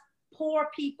 marginalized, poor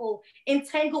people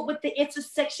entangled with the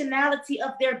intersectionality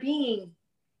of their being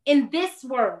in this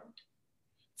world.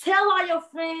 Tell all your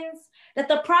friends that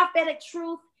the prophetic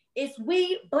truth is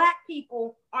we Black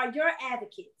people are your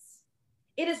advocates.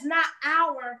 It is not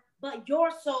our, but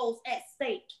your souls at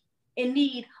stake in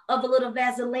need of a little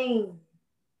Vaseline,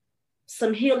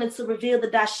 some healing to reveal the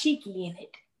dashiki in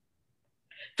it.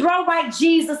 Throw white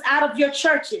Jesus out of your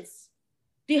churches.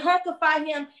 Dehunkify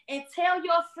him and tell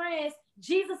your friends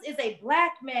Jesus is a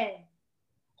Black man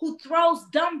who throws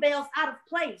dumbbells out of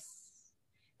place.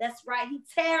 That's right, he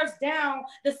tears down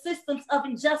the systems of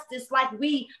injustice like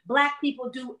we Black people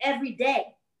do every day.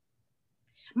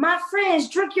 My friends,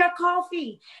 drink your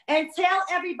coffee and tell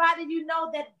everybody you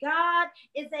know that God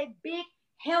is a big,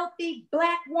 healthy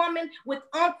Black woman with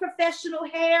unprofessional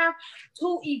hair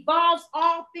who evolves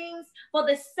all things for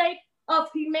the sake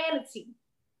of humanity.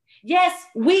 Yes,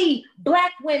 we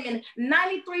Black women,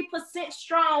 93%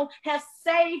 strong, have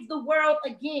saved the world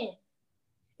again.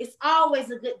 It's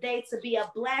always a good day to be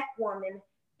a Black woman,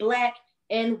 Black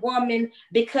and woman,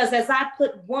 because as I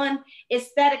put one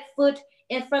ecstatic foot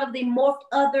in front of the morphed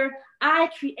other, I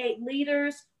create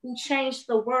leaders who change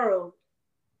the world.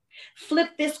 Flip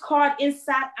this card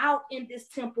inside out in this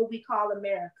temple we call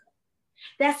America.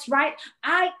 That's right,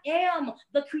 I am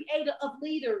the creator of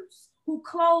leaders who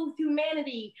clothe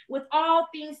humanity with all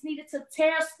things needed to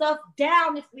tear stuff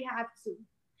down if we have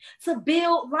to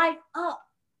build life up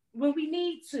when we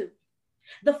need to.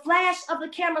 The flash of the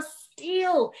camera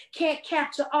still can't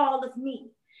capture all of me.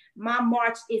 My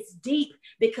march is deep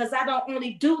because I don't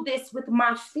only do this with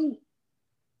my feet.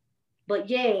 But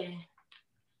yeah,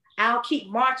 I'll keep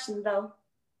marching though.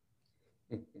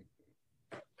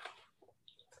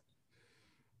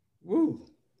 Woo.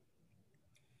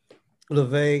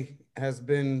 LeVay has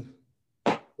been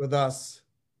with us.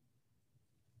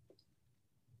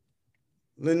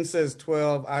 Lynn says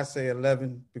 12, I say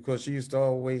 11, because she used to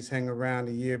always hang around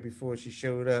a year before she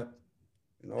showed up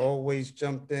and always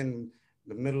jumped in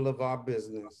the middle of our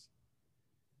business.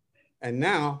 And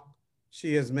now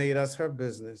she has made us her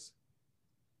business.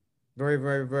 Very,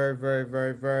 very, very, very,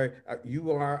 very, very.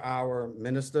 You are our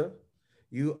minister.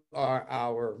 You are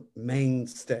our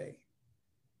mainstay.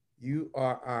 You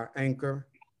are our anchor.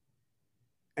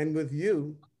 And with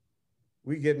you,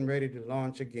 we're getting ready to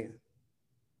launch again.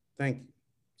 Thank you.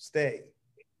 Stay.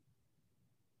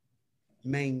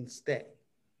 Mainstay.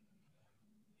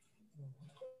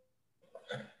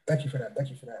 Thank you for that. Thank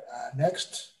you for that.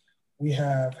 Next, we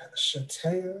have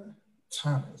Shatea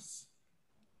Thomas.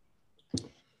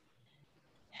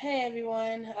 Hey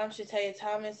everyone, I'm Shatea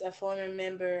Thomas, a former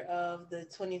member of the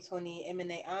 2020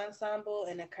 M&A Ensemble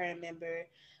and a current member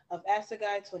of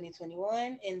Assegai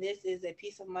 2021, and this is a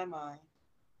piece of my mind.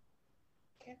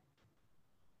 Okay.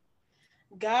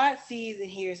 God sees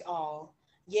and hears all.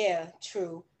 Yeah,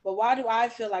 true. But why do I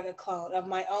feel like a clone of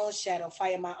my own shadow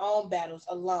fighting my own battles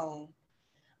alone?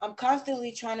 I'm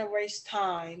constantly trying to waste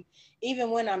time,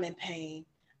 even when I'm in pain.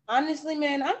 Honestly,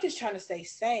 man, I'm just trying to stay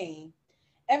sane.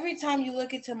 Every time you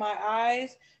look into my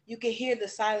eyes, you can hear the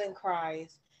silent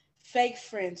cries. Fake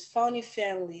friends, phony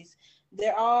families,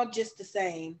 they're all just the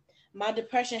same. My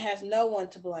depression has no one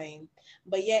to blame,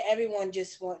 but yet everyone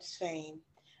just wants fame.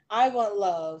 I want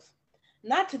love.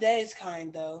 Not today's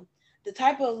kind, though. The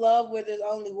type of love where there's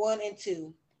only one and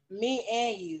two, me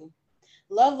and you.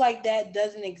 Love like that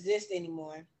doesn't exist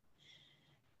anymore.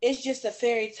 It's just a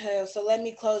fairy tale, so let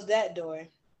me close that door.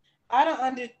 I don't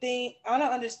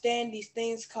understand these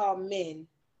things called men.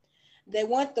 They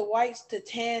want the whites to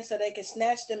tan so they can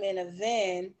snatch them in a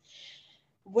van.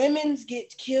 Women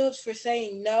get killed for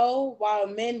saying no while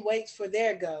men wait for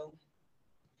their go.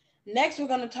 Next, we're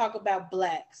going to talk about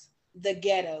blacks, the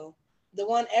ghetto, the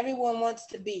one everyone wants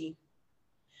to be.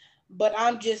 But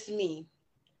I'm just me.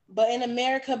 But in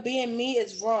America, being me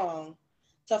is wrong.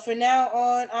 So for now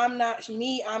on, I'm not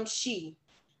me, I'm she.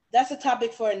 That's a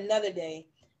topic for another day.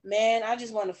 Man, I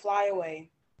just want to fly away.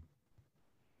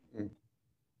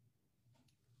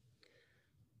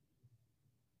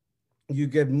 You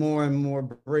get more and more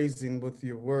brazen with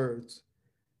your words.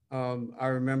 I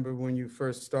remember when you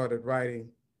first started writing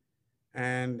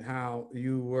and how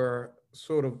you were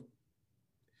sort of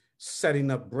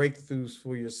setting up breakthroughs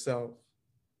for yourself.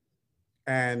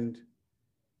 And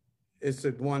it's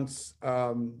at once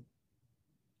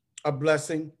a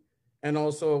blessing and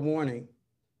also a warning.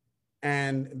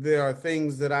 And there are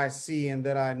things that I see and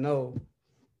that I know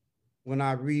when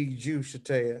I read you,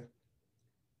 Shatea,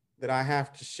 that I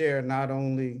have to share not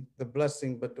only the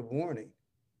blessing, but the warning.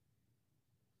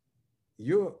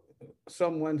 You're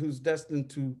someone who's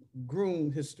destined to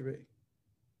groom history.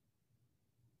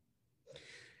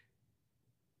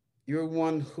 You're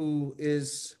one who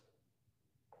is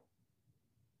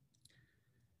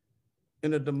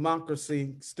in a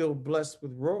democracy still blessed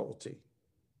with royalty.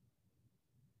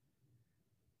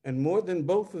 And more than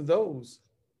both of those,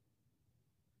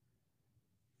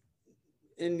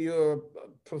 in your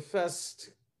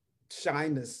professed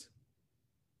shyness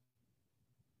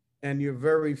and your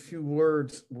very few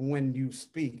words when you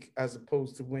speak as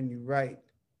opposed to when you write,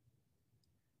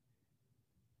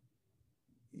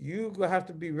 you have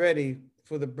to be ready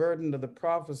for the burden of the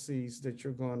prophecies that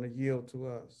you're going to yield to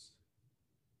us.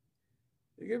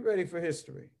 You get ready for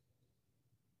history.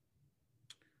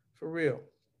 For real.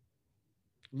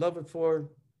 Love it for,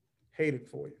 hate it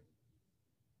for you.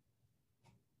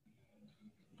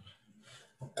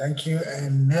 Thank you.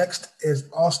 And next is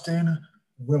Austin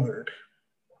Willard.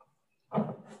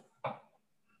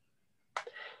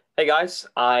 Hey guys,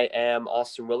 I am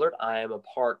Austin Willard. I am a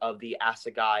part of the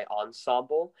Assegai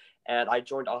Ensemble, and I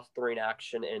joined Authoring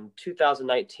Action in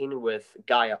 2019 with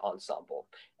Gaia Ensemble,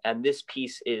 and this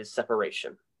piece is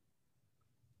Separation.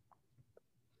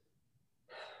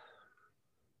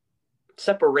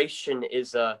 Separation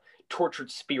is a tortured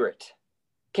spirit.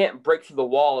 Can't break through the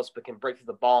walls, but can break through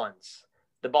the bonds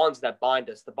that bind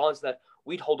us, the bonds that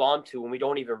we'd hold on to when we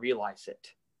don't even realize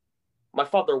it. My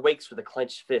father wakes with a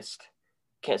clenched fist.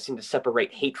 Can't seem to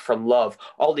separate hate from love.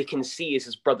 All he can see is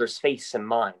his brother's face and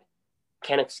mine.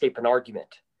 Can't escape an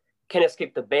argument. Can't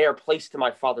escape the bear placed in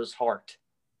my father's heart,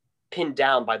 pinned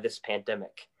down by this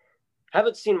pandemic.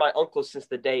 Haven't seen my uncle since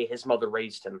the day his mother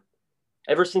raised him,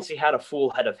 ever since he had a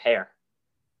full head of hair.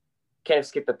 Can't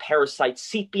escape the parasite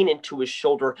seeping into his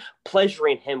shoulder,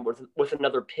 pleasuring him with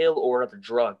another pill or another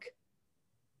drug.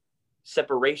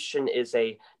 Separation is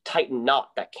a tightened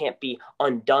knot that can't be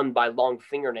undone by long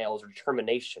fingernails or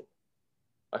determination.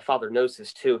 My father knows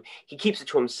this too. He keeps it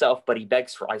to himself, but he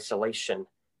begs for isolation. And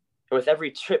with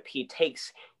every trip he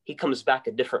takes, he comes back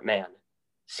a different man.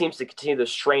 Seems to continue the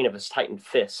strain of his tightened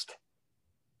fist.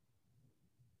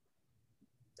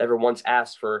 Never once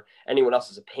asked for anyone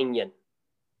else's opinion.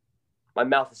 My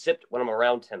mouth zipped when I'm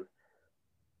around him.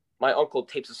 My uncle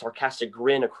tapes a sarcastic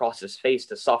grin across his face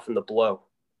to soften the blow.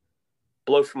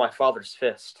 Blow from my father's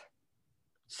fist.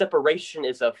 Separation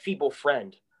is a feeble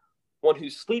friend, one who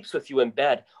sleeps with you in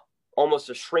bed, almost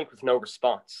a shrink with no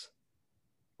response.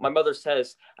 My mother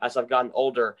says, as I've gotten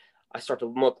older, I start to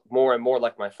look more and more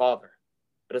like my father.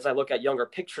 But as I look at younger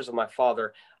pictures of my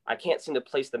father, I can't seem to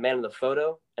place the man in the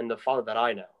photo and the father that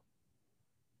I know.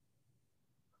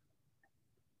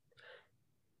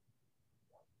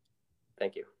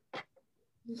 Thank you.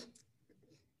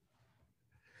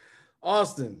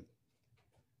 Austin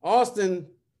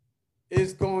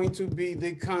is going to be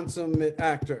the consummate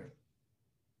actor.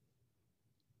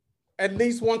 At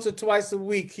least once or twice a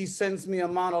week, he sends me a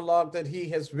monologue that he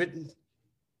has written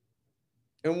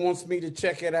and wants me to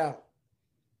check it out.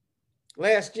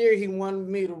 Last year, he wanted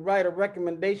me to write a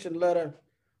recommendation letter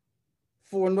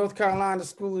for North Carolina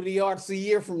School of the Arts a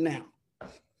year from now.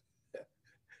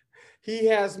 He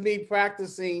has me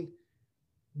practicing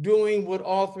doing what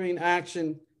Authoring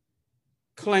Action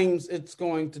claims it's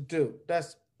going to do.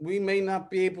 We may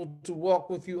not be able to walk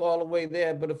with you all the way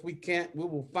there, but if we can't, we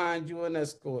will find you an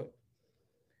escort.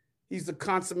 He's a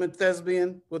consummate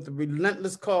thespian with a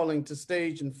relentless calling to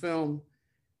stage and film.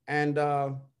 And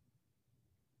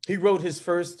he wrote his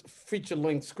first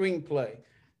feature-length screenplay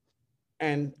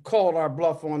and called our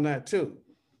bluff on that too.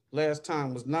 Last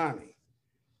time was Nani.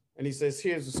 And he says,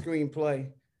 here's a screenplay.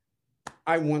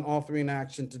 I want Authoring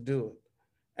Action to do it.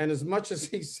 And as much as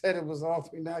he said it was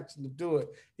Authoring Action to do it,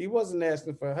 he wasn't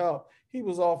asking for help. He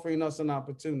was offering us an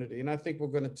opportunity. And I think we're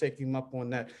going to take him up on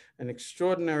that. An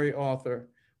extraordinary author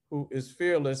who is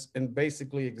fearless in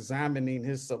basically examining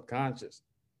his subconscious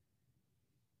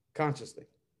consciously.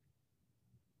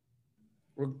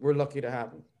 We're lucky to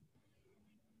have him.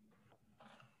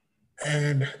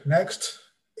 And next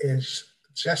is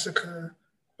Jessica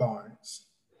Barnes.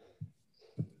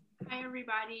 Hi,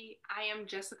 everybody. I am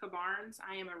Jessica Barnes.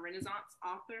 I am a Renaissance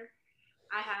author.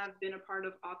 I have been a part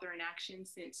of Authoring Action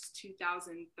since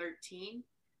 2013.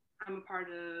 I'm a part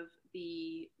of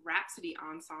the Rhapsody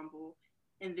Ensemble,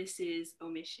 and this is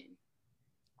Omission.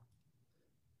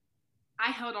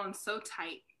 I held on so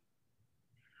tight.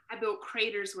 I built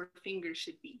craters where fingers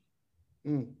should be.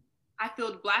 I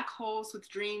filled black holes with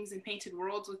dreams and painted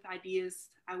worlds with ideas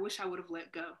I wish I would have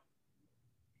let go.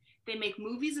 They make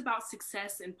movies about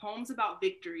success and poems about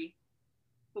victory,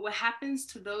 but what happens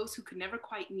to those who could never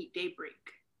quite meet daybreak?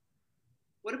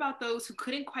 What about those who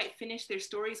couldn't quite finish their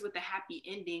stories with a happy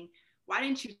ending? Why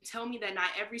didn't you tell me that not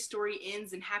every story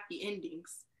ends in happy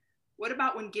endings? What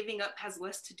about when giving up has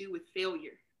less to do with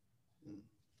failure?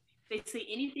 They say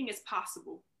anything is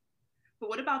possible, but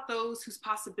what about those whose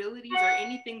possibilities are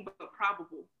anything but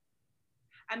probable?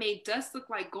 I made dust look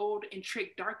like gold and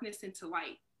tricked darkness into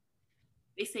light.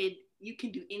 They said, you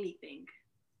can do anything.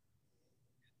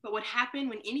 But what happened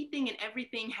when anything and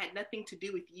everything had nothing to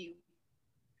do with you?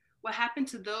 What happened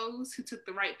to those who took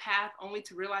the right path only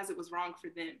to realize it was wrong for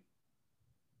them?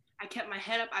 I kept my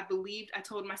head up. I believed. I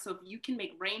told myself, you can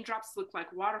make raindrops look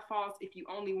like waterfalls if you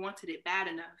only wanted it bad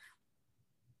enough.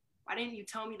 Why didn't you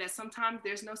tell me that sometimes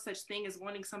there's no such thing as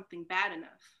wanting something bad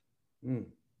enough?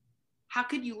 How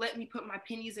could you let me put my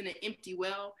pennies in an empty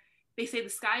well? They say the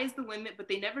sky is the limit, but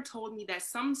they never told me that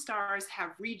some stars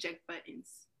have reject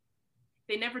buttons.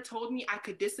 They never told me I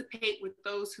could dissipate with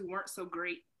those who weren't so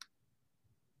great.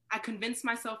 I convinced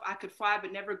myself I could fly,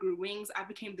 but never grew wings. I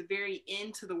became the very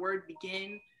end to the word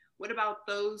begin. What about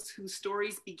those whose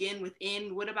stories begin with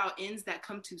end? What about ends that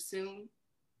come too soon?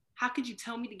 How could you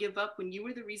tell me to give up when you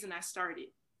were the reason I started?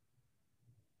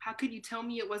 How could you tell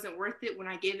me it wasn't worth it when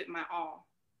I gave it my all?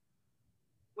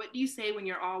 What do you say when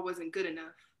your all wasn't good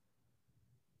enough?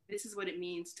 This is what it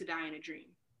means to die in a dream.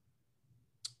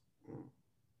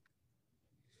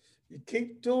 You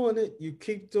keep doing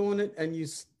it, and you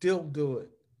still do it.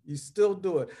 You still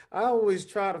do it. I always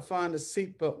try to find a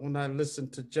seatbelt when I listen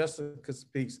to Jessica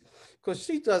speaks, because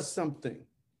she does something.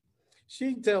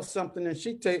 She tells something, and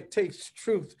she takes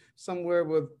truth somewhere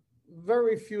where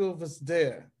very few of us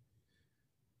dare.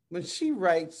 When she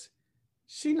writes,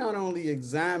 she not only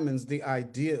examines the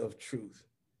idea of truth,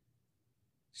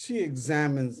 she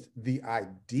examines the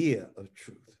idea of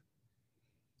truth.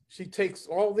 She takes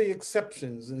all the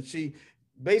exceptions and she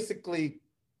basically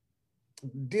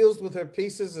deals with her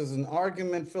pieces as an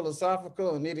argument,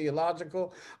 philosophical and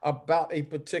ideological, about a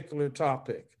particular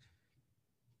topic.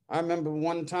 I remember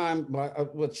one time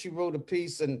she wrote a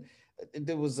piece, and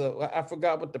there was I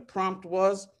forgot what the prompt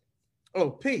was. Oh,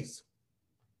 peace.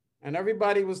 And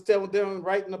everybody was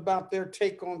writing about their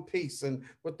take on peace and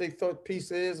what they thought peace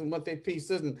is and what their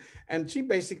peace isn't. And she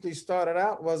basically started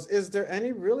out was, is there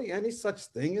really any such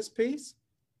thing as peace?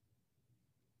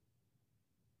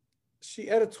 She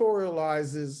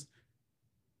editorializes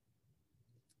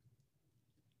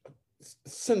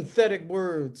synthetic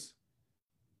words,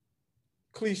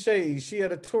 cliches. She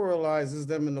editorializes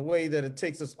them in a way that it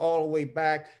takes us all the way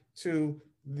back to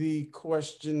the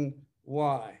question,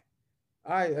 why?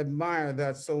 I admire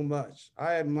that so much.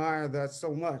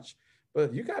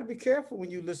 But you got to be careful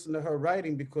when you listen to her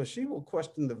writing, because she will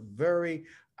question the very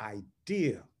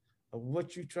idea of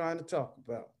what you're trying to talk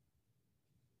about.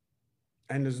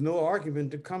 And there's no argument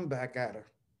to come back at her,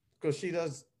 because she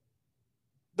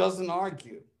doesn't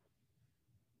argue.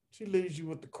 She leaves you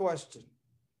with the question.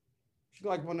 She's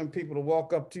like one of them people to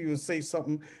walk up to you and say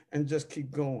something and just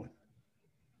keep going.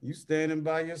 You standing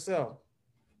by yourself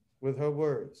with her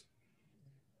words.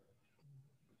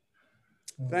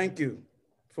 Thank you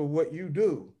for what you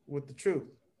do with the truth.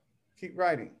 Keep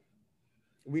writing.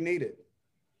 We need it,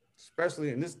 especially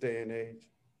in this day and age.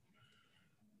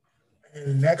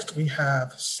 And next we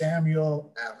have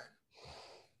Samuel Allen.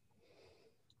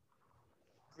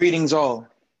 Greetings all.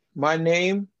 My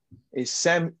name is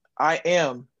I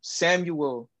am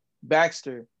Samuel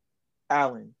Baxter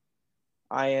Allen.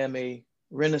 I am a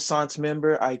Renaissance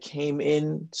member. I came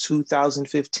in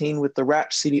 2015 with the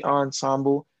Rhapsody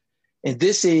Ensemble, and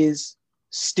this is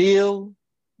Still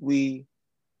We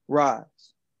Rise.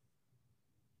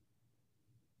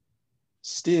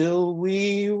 Still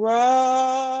we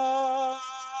rise,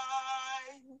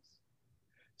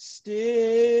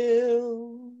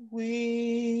 still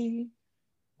we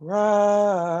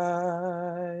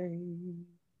rise.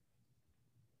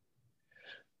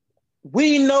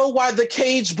 We know why the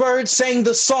caged bird sang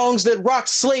the songs that rocked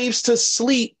slaves to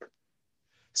sleep.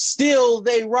 Still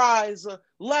they rise,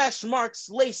 lash marks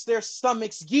lace their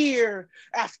stomachs year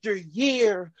after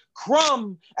year,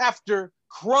 crumb after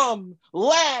crumb,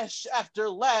 lash after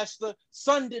lash. The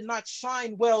sun did not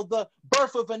shine well. The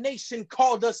birth of a nation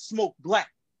called us smoke black.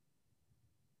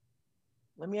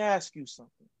 Let me ask you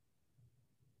something.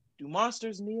 Do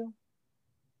monsters kneel?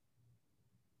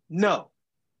 No.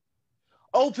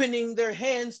 Opening their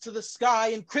hands to the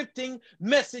sky, encrypting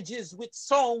messages with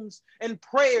songs and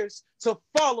prayers to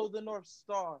follow the North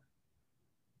Star.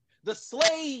 The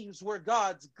slaves were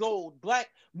God's gold. Black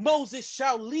Moses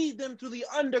shall lead them through the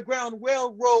Underground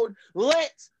Railroad.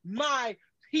 Let my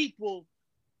people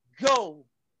go.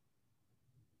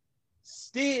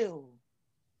 Still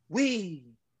we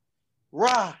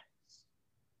rise.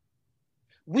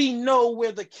 We know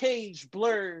where the cage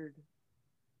blurred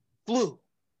flew.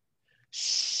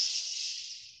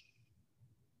 Shh.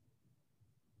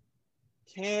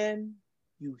 Can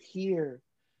you hear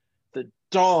the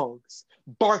dogs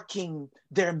barking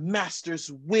their master's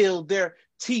will, their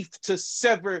teeth to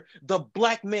sever the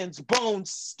black man's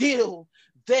bones? Still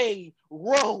they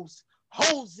rose,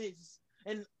 hoses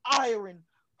and iron,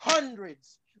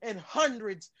 hundreds and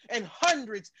hundreds and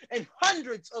hundreds and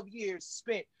hundreds of years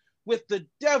spent with the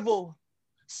devil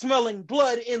smelling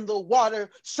blood in the water.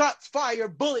 Shots fire,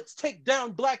 bullets take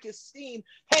down black esteem.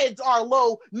 Heads are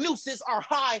low, nooses are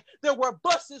high. There were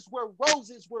buses where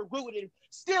roses were rooted.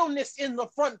 Stillness in the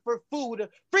front for food.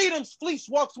 Freedom's fleece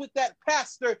walks with that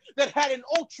pastor that had an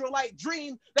ultralight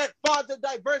dream that fathered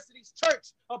diversity's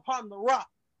church upon the rock.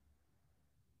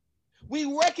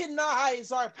 We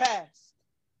recognize our past,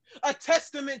 a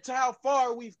testament to how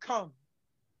far we've come,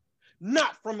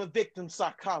 not from a victim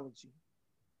psychology.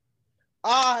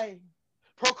 I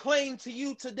proclaim to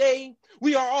you today,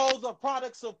 we are all the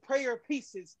products of prayer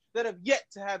pieces that have yet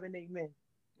to have an amen.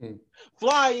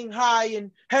 Flying high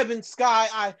in heaven's sky,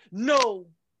 I know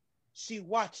she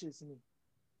watches me.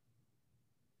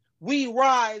 We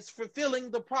rise, fulfilling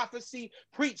the prophecy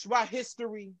preached by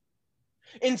history,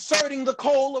 inserting the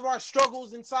coal of our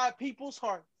struggles inside people's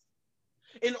hearts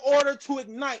in order to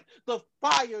ignite the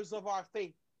fires of our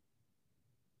faith.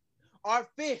 Our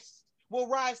fists will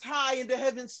rise high into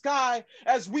heaven's sky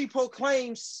as we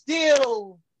proclaim,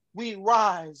 still we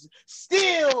rise,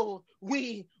 still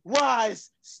we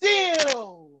rise,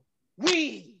 still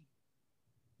we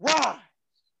rise.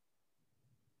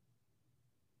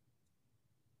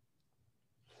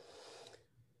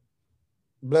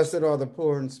 Blessed are the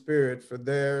poor in spirit, for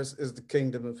theirs is the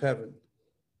kingdom of heaven.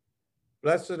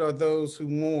 Blessed are those who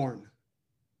mourn,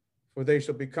 for they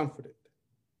shall be comforted.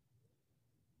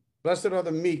 Blessed are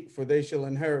the meek, for they shall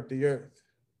inherit the earth.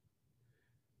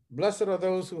 Blessed are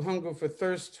those who hunger and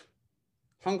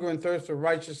thirst for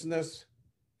righteousness,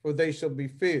 for they shall be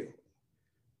filled.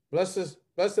 Blessed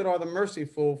are the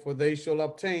merciful, for they shall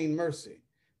obtain mercy.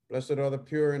 Blessed are the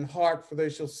pure in heart, for they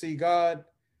shall see God.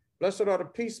 Blessed are the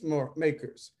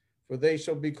peacemakers, for they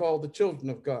shall be called the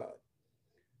children of God.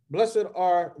 Blessed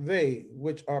are they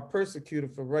which are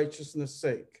persecuted for righteousness'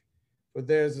 sake, for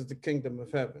theirs is the kingdom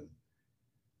of heaven.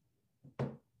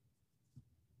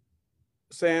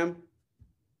 Sam,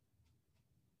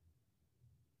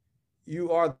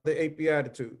 you are the 8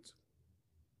 Beatitudes.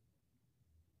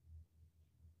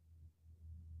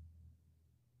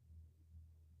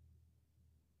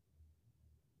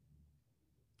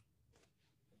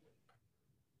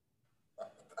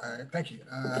 All right, thank you.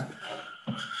 I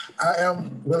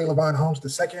am Willie LaVon Holmes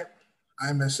II.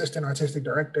 I'm the Assistant Artistic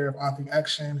Director of Authoring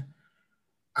Action.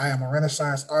 I am a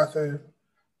Renaissance author,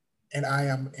 and I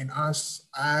am an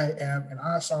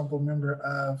ensemble member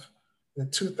of the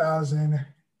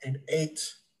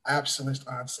 2008 Absolutist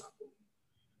Ensemble.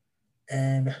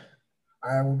 And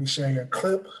I will be sharing a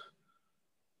clip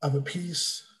of a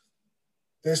piece.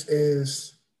 This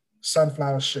is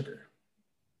Sunflower Sugar.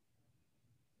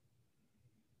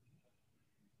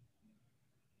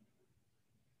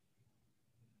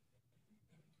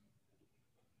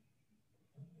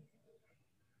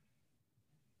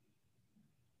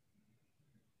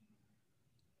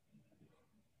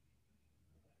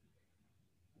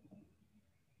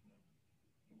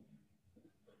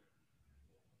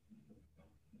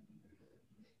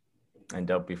 And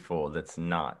don't be fooled, it's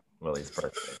not Willie's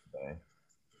birthday today.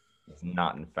 It's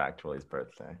not, in fact, Willie's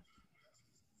birthday.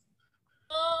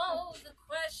 All the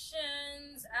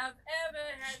questions I've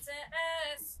ever had to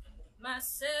ask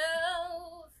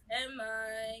myself. Am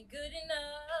I good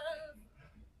enough?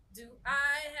 Do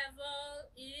I have all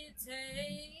it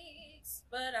takes?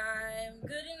 But I'm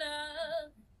good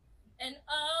enough. And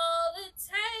all it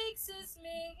takes is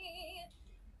me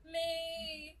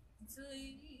to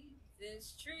leave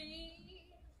this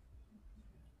tree.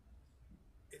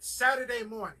 It's Saturday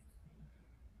morning,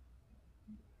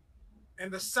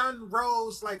 and the sun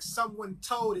rose like someone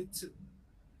told it to.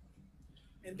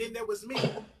 And then there was me,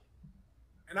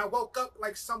 and I woke up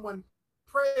like someone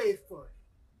prayed for it.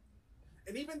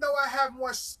 And even though I have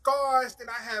more scars than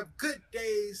I have good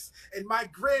days, and my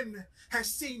grin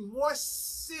has seen more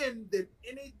sin than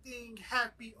anything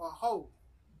happy or holy,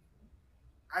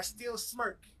 I still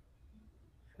smirk.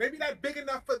 Maybe not big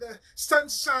enough for the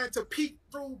sunshine to peek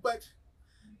through, but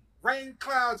rain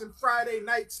clouds and Friday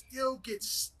nights still get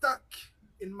stuck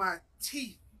in my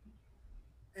teeth.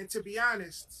 And to be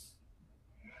honest,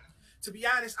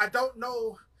 I don't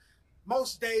know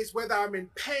most days whether I'm in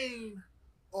pain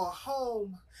or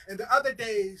home. And the other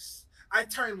days, I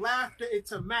turn laughter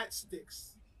into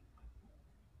matchsticks.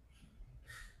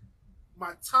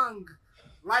 My tongue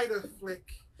lighter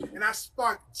flick, and I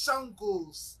spark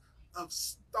jungles of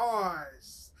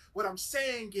stars. What I'm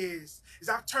saying is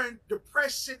I've turned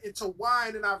depression into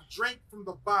wine, and I've drank from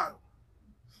the bottle.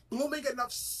 Blooming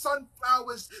enough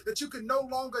sunflowers that you can no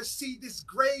longer see this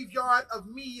graveyard of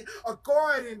me, a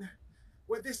garden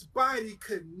where this body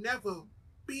could never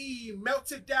be.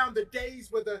 Melted down the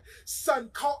days where the sun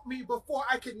caught me before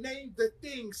I could name the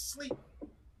thing. Sleep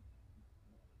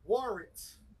wore it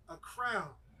a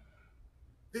crown.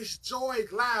 This joy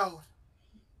loud,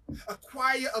 a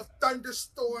choir of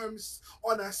thunderstorms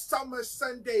on a summer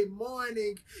Sunday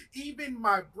morning. Even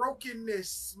my brokenness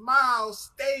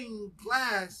smiles stained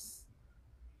glass.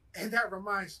 And that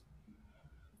reminds me,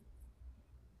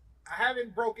 I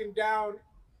haven't broken down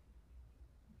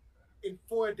in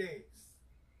 4 days.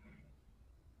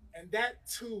 And that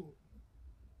too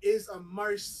is a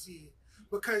mercy,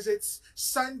 because it's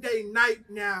Sunday night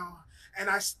now, and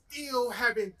I still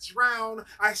haven't drowned.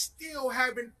 I still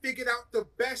haven't figured out the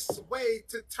best way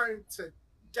to turn to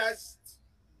dust.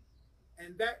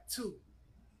 And that too,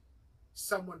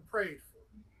 someone prayed for.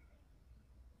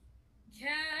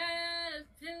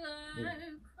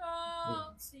 Caterpillar,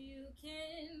 crawl so you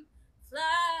can fly.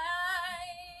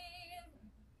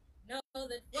 Know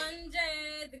that one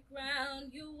day the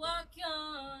ground you walk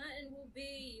on will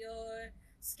be your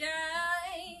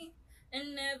sky.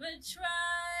 And never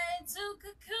try to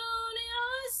cocoon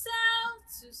yourself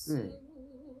too soon.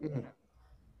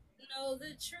 Know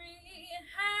the tree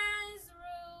has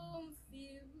room for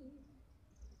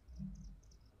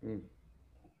you.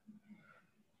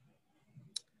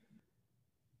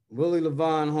 Willie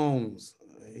Levon Holmes,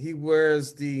 he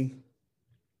wears the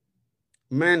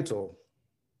mantle.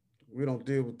 We don't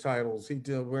deal with titles. He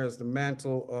wears the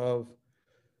mantle of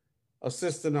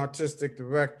assistant artistic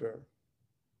director.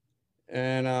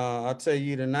 And I'll tell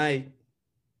you tonight,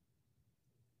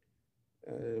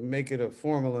 make it a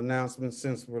formal announcement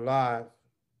since we're live.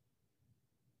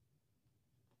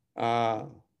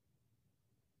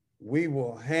 We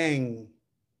will hang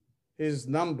his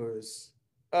numbers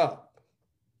up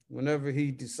whenever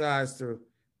he decides to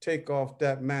take off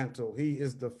that mantle. He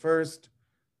is the first,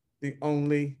 the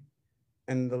only,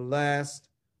 and the last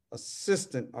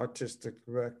assistant artistic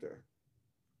director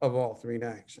of All Three in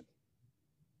Action.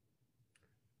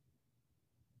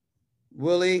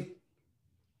 Willie,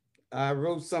 I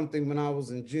wrote something when I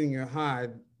was in junior high.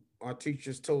 Our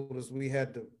teachers told us we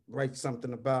had to write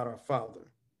something about our father.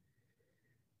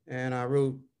 And I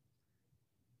wrote,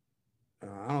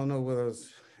 I don't know whether it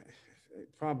was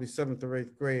probably 7th or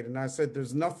 8th grade. And I said,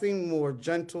 there's nothing more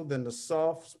gentle than the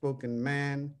soft-spoken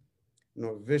man,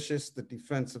 nor vicious the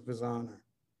defense of his honor.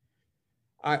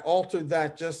 I altered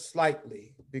that just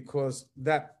slightly because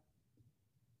that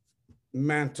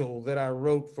mantle that I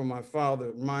wrote for my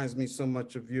father reminds me so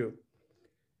much of you.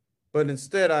 But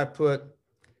instead I put,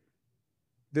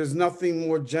 there's nothing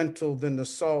more gentle than the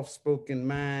soft-spoken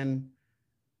man,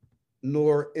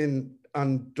 nor in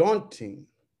undaunting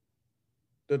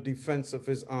the defense of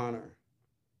his honor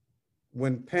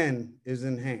when pen is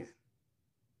in hand.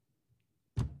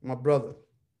 My brother,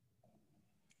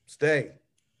 stay,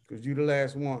 because you're the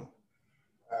last one.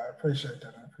 I appreciate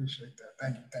that. I appreciate that.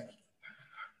 Thank you. Thank you.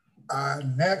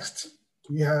 Next,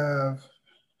 we have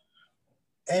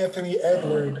Anthony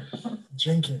Edward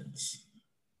Jenkins.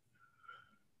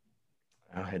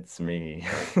 Oh, it's me.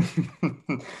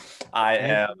 I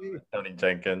am Tony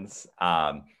Jenkins.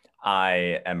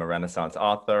 I am a Renaissance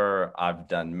author. I've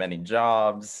done many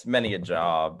jobs, many a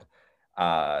job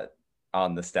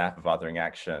on the staff of Authoring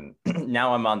Action.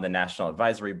 Now I'm on the National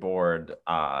Advisory Board,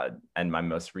 and my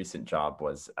most recent job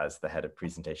was as the head of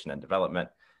presentation and development.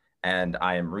 And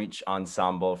I am Reach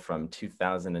Ensemble from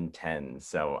 2010.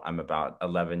 So I'm about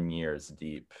 11 years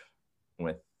deep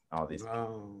with all these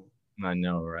people. I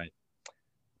know, right?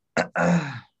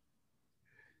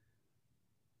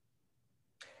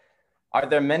 Are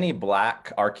there many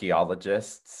Black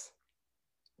archaeologists?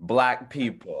 Black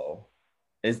people?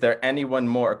 Is there anyone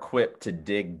more equipped to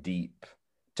dig deep,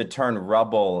 to turn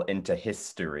rubble into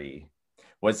history?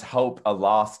 Was hope a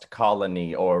lost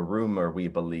colony or a rumor we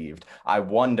believed? I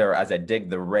wonder as I dig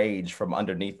the rage from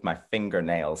underneath my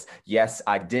fingernails. Yes,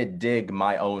 I did dig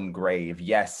my own grave.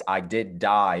 Yes, I did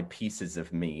die pieces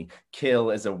of me. Kill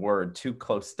is a word too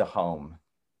close to home.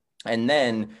 And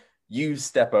then you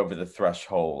step over the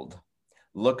threshold,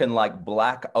 looking like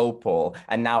Black Opal,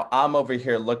 and now I'm over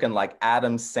here looking like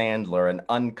Adam Sandler and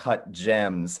Uncut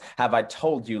Gems. Have I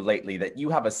told you lately that you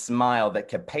have a smile that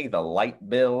could pay the light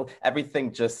bill?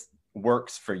 Everything just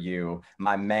works for you,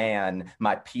 my man,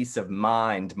 my peace of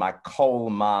mind, my coal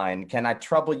mine. Can I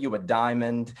trouble you a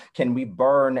diamond? Can we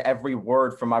burn every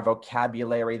word from our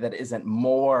vocabulary that isn't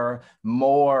more?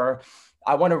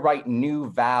 I want to write new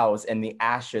vows in the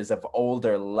ashes of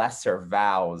older, lesser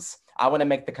vows. I want to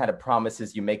make the kind of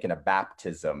promises you make in a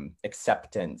baptism,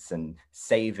 acceptance and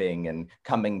saving and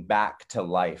coming back to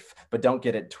life. But don't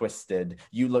get it twisted.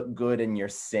 You look good in your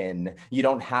sin. You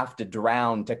don't have to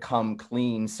drown to come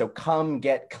clean. So come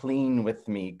get clean with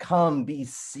me. Come be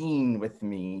seen with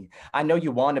me. I know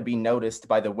you want to be noticed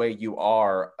by the way you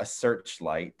are, a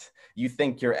searchlight. You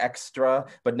think you're extra,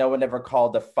 but no one ever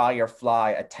called a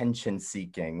firefly attention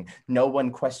seeking. No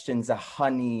one questions a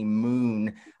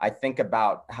honeymoon. I think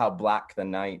about how black the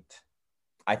night.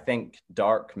 I think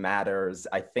dark matters.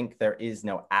 I think there is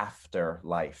no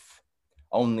afterlife.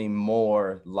 Only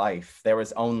more life. There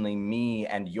is only me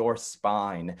and your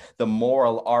spine, the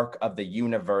moral arc of the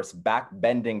universe, back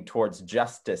bending towards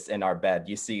justice in our bed.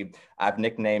 You see, I've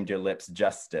nicknamed your lips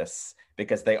Justice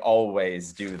because they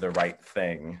always do the right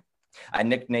thing. I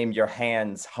nicknamed your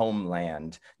hands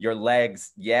Homeland, your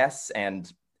legs, yes,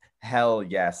 and hell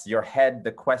yes, your head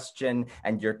the question,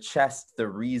 and your chest the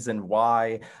reason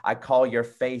why. I call your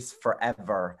face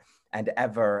forever and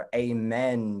ever,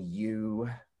 amen, you.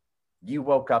 You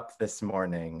woke up this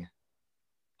morning.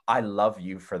 I love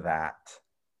you for that.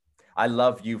 I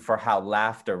love you for how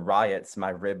laughter riots my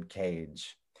rib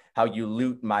cage, how you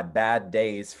loot my bad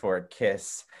days for a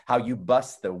kiss, how you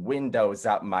bust the windows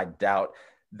out my doubt.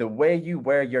 The way you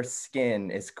wear your skin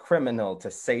is criminal,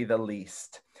 to say the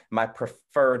least. My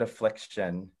preferred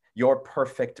affliction, your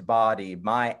perfect body,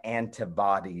 my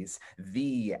antibodies,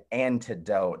 the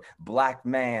antidote. Black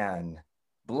man,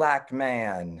 Black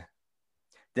man.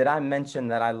 Did I mention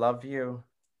that I love you?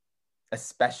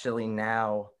 Especially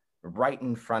now, right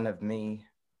in front of me,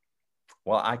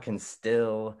 while I can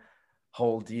still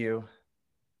hold you.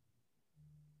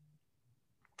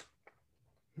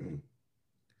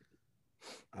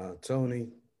 Tony,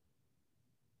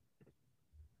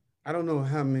 I don't know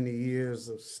how many years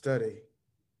of study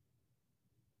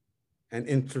and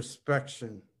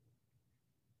introspection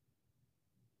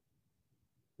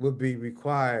would be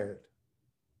required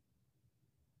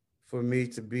for me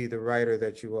to be the writer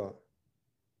that you are.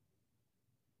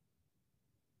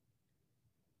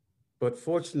 But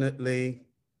fortunately,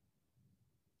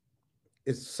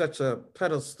 it's such a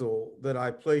pedestal that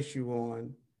I place you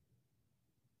on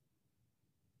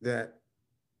that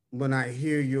when I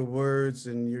hear your words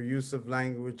and your use of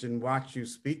language and watch you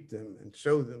speak them and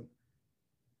show them,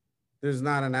 there's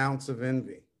not an ounce of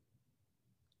envy.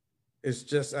 It's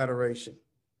just adoration.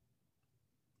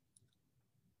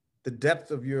 The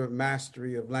depth of your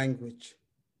mastery of language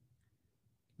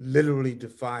literally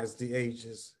defies the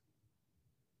ages.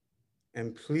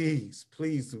 And please,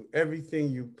 please do everything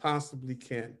you possibly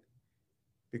can,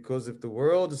 because if the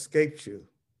world escaped you,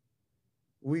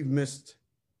 we've missed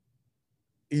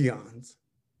eons.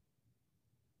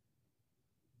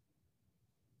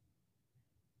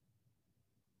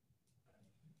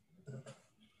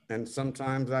 And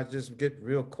sometimes I just get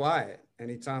real quiet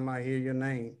anytime I hear your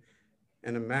name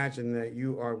and imagine that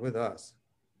you are with us.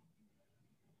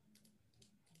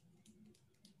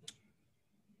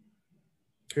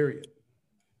 Period.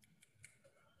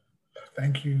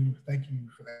 Thank you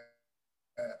for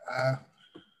that.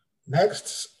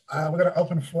 Next, we're gonna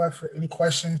open the floor for any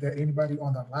questions that anybody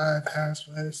on the live has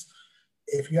for us.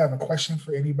 If you have a question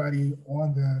for anybody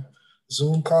on the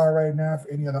Zoom call right now for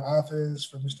any other authors,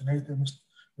 for Mr. Nathan,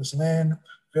 Ms. Lynn.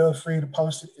 Feel free to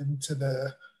post it into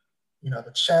the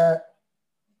chat.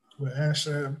 We'll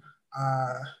answer them.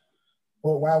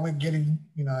 Well, while we're getting,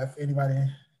 if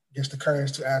anybody gets the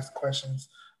courage to ask questions,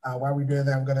 while we do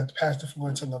that, I'm going to pass the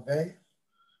floor to LaVey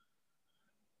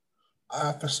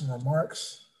for some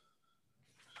remarks.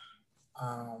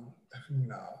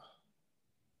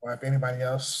 Or if anybody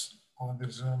else on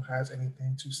the Zoom has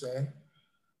anything to say.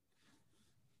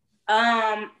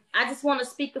 I just want to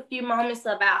speak a few moments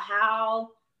about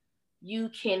how you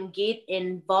can get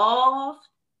involved.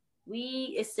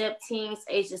 We accept teens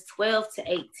ages 12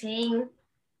 to 18.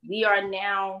 We are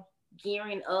now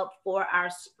gearing up for our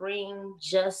spring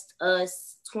Just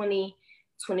Us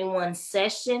 2021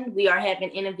 session. We are having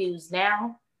interviews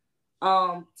now.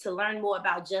 To learn more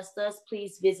about Just Us,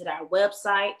 please visit our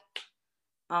website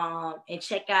and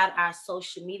check out our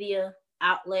social media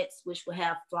outlets, which will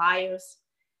have flyers.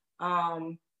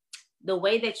 The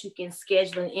way that you can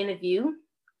schedule an interview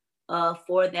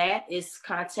for that is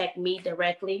contact me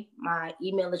directly. My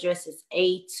email address is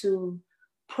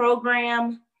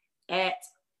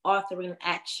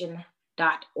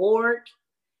a2program@authoringaction.org.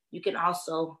 You can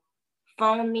also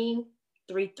phone me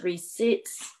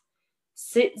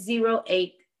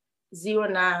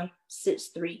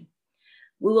 336-608-0963.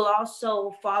 We will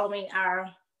also, following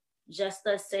our Just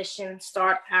Us session,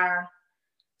 start our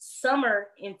summer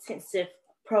intensive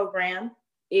program.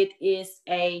 It is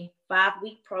a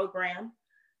 5-week program.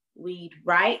 We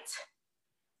write,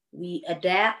 we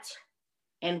adapt,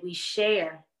 and we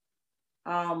share.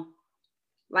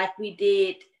 Like we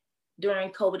did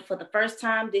during COVID for the first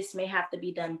time, this may have to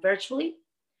be done virtually,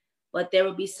 but there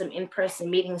will be some in-person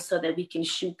meetings so that we can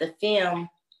shoot the film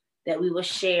that we will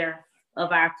share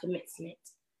of our commencement.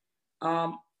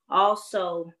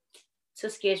 Also, to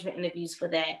schedule interviews for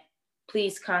that,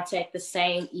 please contact the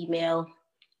same email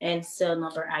and cell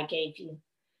number I gave you.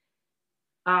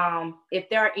 If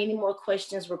there are any more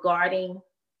questions regarding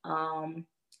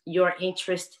your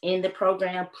interest in the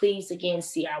program, please again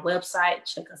see our website,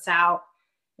 check us out,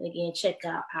 and again, check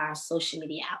out our social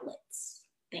media outlets.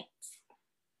 Thanks.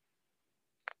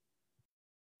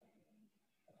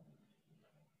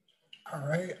 All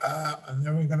right, and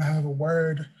then we're gonna have a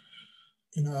word,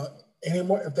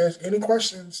 if there's any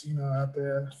questions, out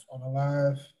there on the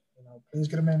live, please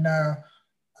get them in now.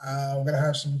 We're gonna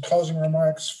have some closing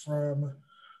remarks from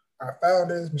our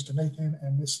founders, Mr. Nathan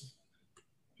and Missy.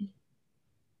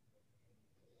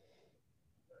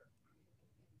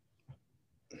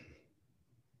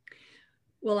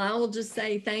 Well, I will just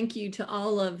say thank you to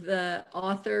all of the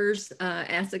authors,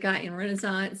 Assegai and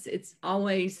Renaissance. It's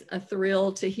always a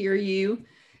thrill to hear you.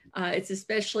 It's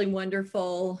especially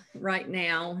wonderful right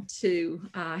now to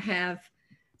have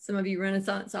some of you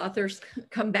Renaissance authors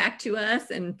come back to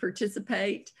us and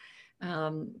participate,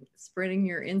 spreading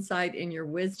your insight and your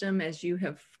wisdom as you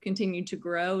have continued to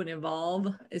grow and evolve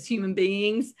as human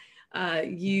beings.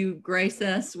 You grace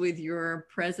us with your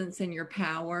presence and your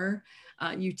power.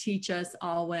 You teach us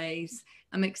always.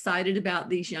 I'm excited about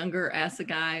these younger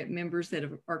Assegai members that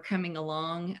are coming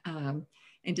along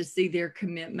and to see their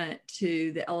commitment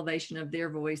to the elevation of their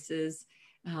voices.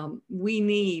 We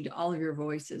need all of your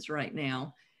voices right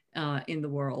now in the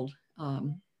world.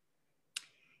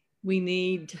 We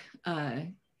need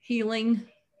healing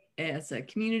as a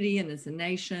community and as a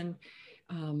nation.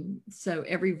 So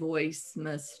every voice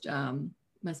must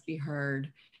be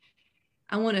heard.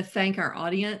 I want to thank our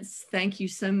audience. Thank you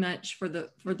so much for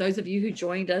those of you who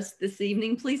joined us this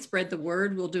evening. Please spread the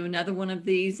word. We'll do another one of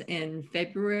these in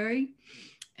February,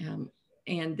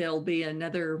 and there'll be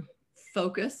another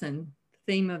focus and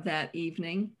theme of that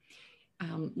evening.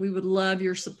 We would love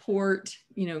your support.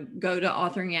 Go to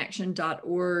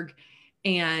authoringaction.org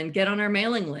and get on our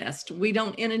mailing list. We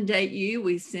don't inundate you.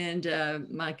 We send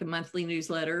like a monthly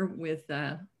newsletter with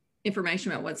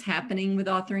information about what's happening with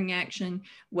Authoring Action,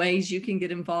 ways you can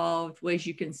get involved, ways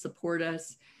you can support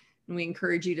us. And we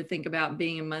encourage you to think about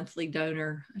being a monthly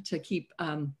donor to keep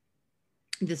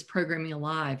this programming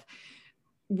alive.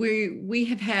 We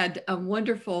have had a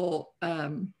wonderful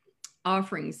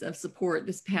offerings of support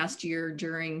this past year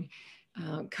during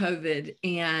COVID,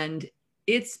 and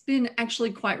it's been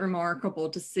actually quite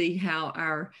remarkable to see how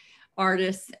our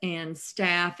artists and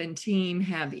staff and team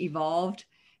have evolved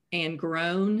and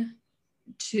grown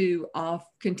to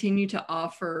continue to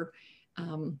offer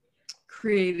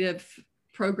creative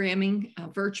programming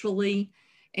virtually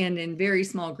and in very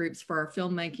small groups for our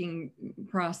filmmaking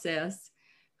process.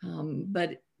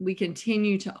 But we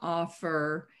continue to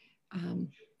offer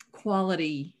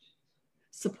quality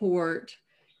support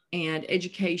and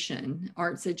education,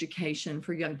 arts education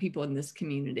for young people in this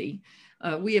community.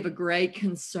 We have a great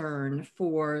concern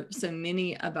for so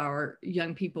many of our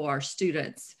young people, our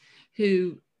students,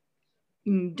 who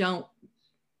don't,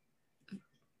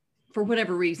 for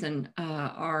whatever reason,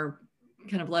 are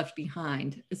kind of left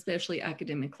behind, especially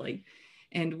academically.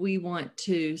 And we want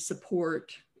to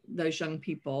support those young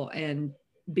people and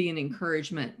be an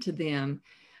encouragement to them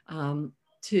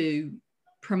to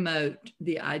promote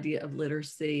the idea of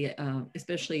literacy,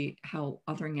 especially how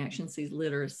Authoring Action sees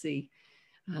literacy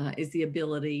is the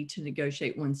ability to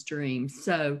negotiate one's dreams.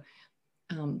 So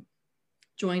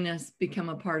join us, become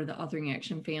a part of the Authoring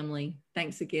Action family.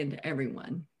 Thanks again to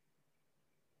everyone.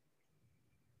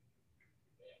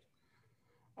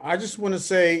 I just want to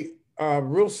say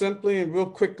real simply and real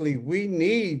quickly, we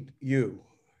need you.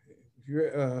 If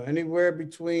you're anywhere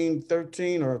between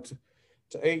 13 or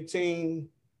to 18,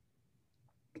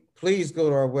 please go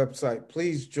to our website.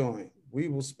 Please join. We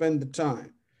will spend the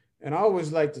time. And I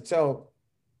always like to tell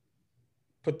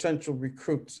potential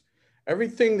recruits,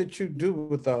 everything that you do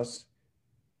with us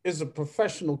is a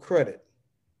professional credit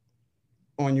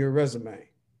on your resume.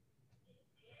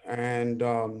 And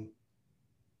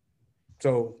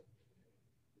so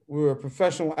we're a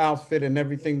professional outfit in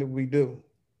everything that we do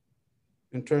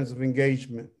in terms of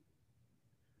engagement.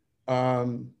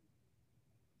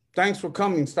 Thanks for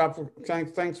coming.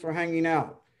 Thanks for hanging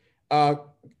out.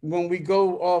 When we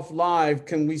go off live,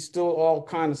 can we still all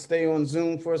kind of stay on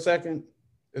Zoom for a second?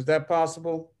 Is that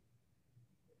possible?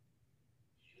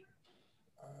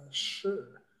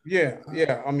 Sure. Yeah.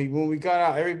 I mean, when we got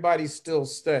out, everybody still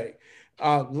stay.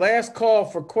 Last call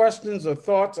for questions or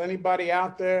thoughts. Anybody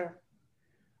out there?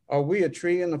 Are we a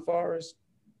tree in the forest?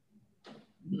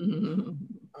 No,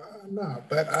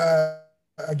 but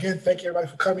again, thank you everybody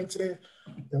for coming today.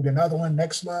 There'll be another one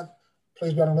next month.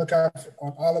 Please be on the lookout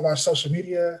on all of our social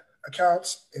media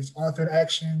accounts. It's Authoring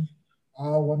Action,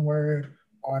 all one word,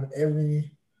 on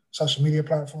every social media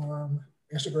platform,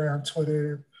 Instagram,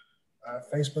 Twitter,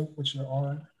 Facebook, which you're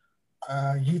on.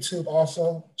 YouTube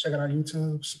also, check out our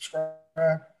YouTube,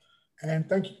 subscribe, and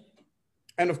thank you.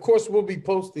 And of course, we'll be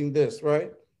posting this,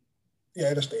 right?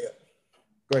 Yeah, it'll stay up.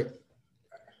 Great.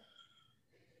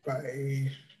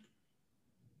 Bye.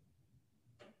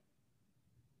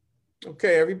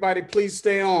 Okay, everybody, please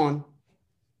stay on.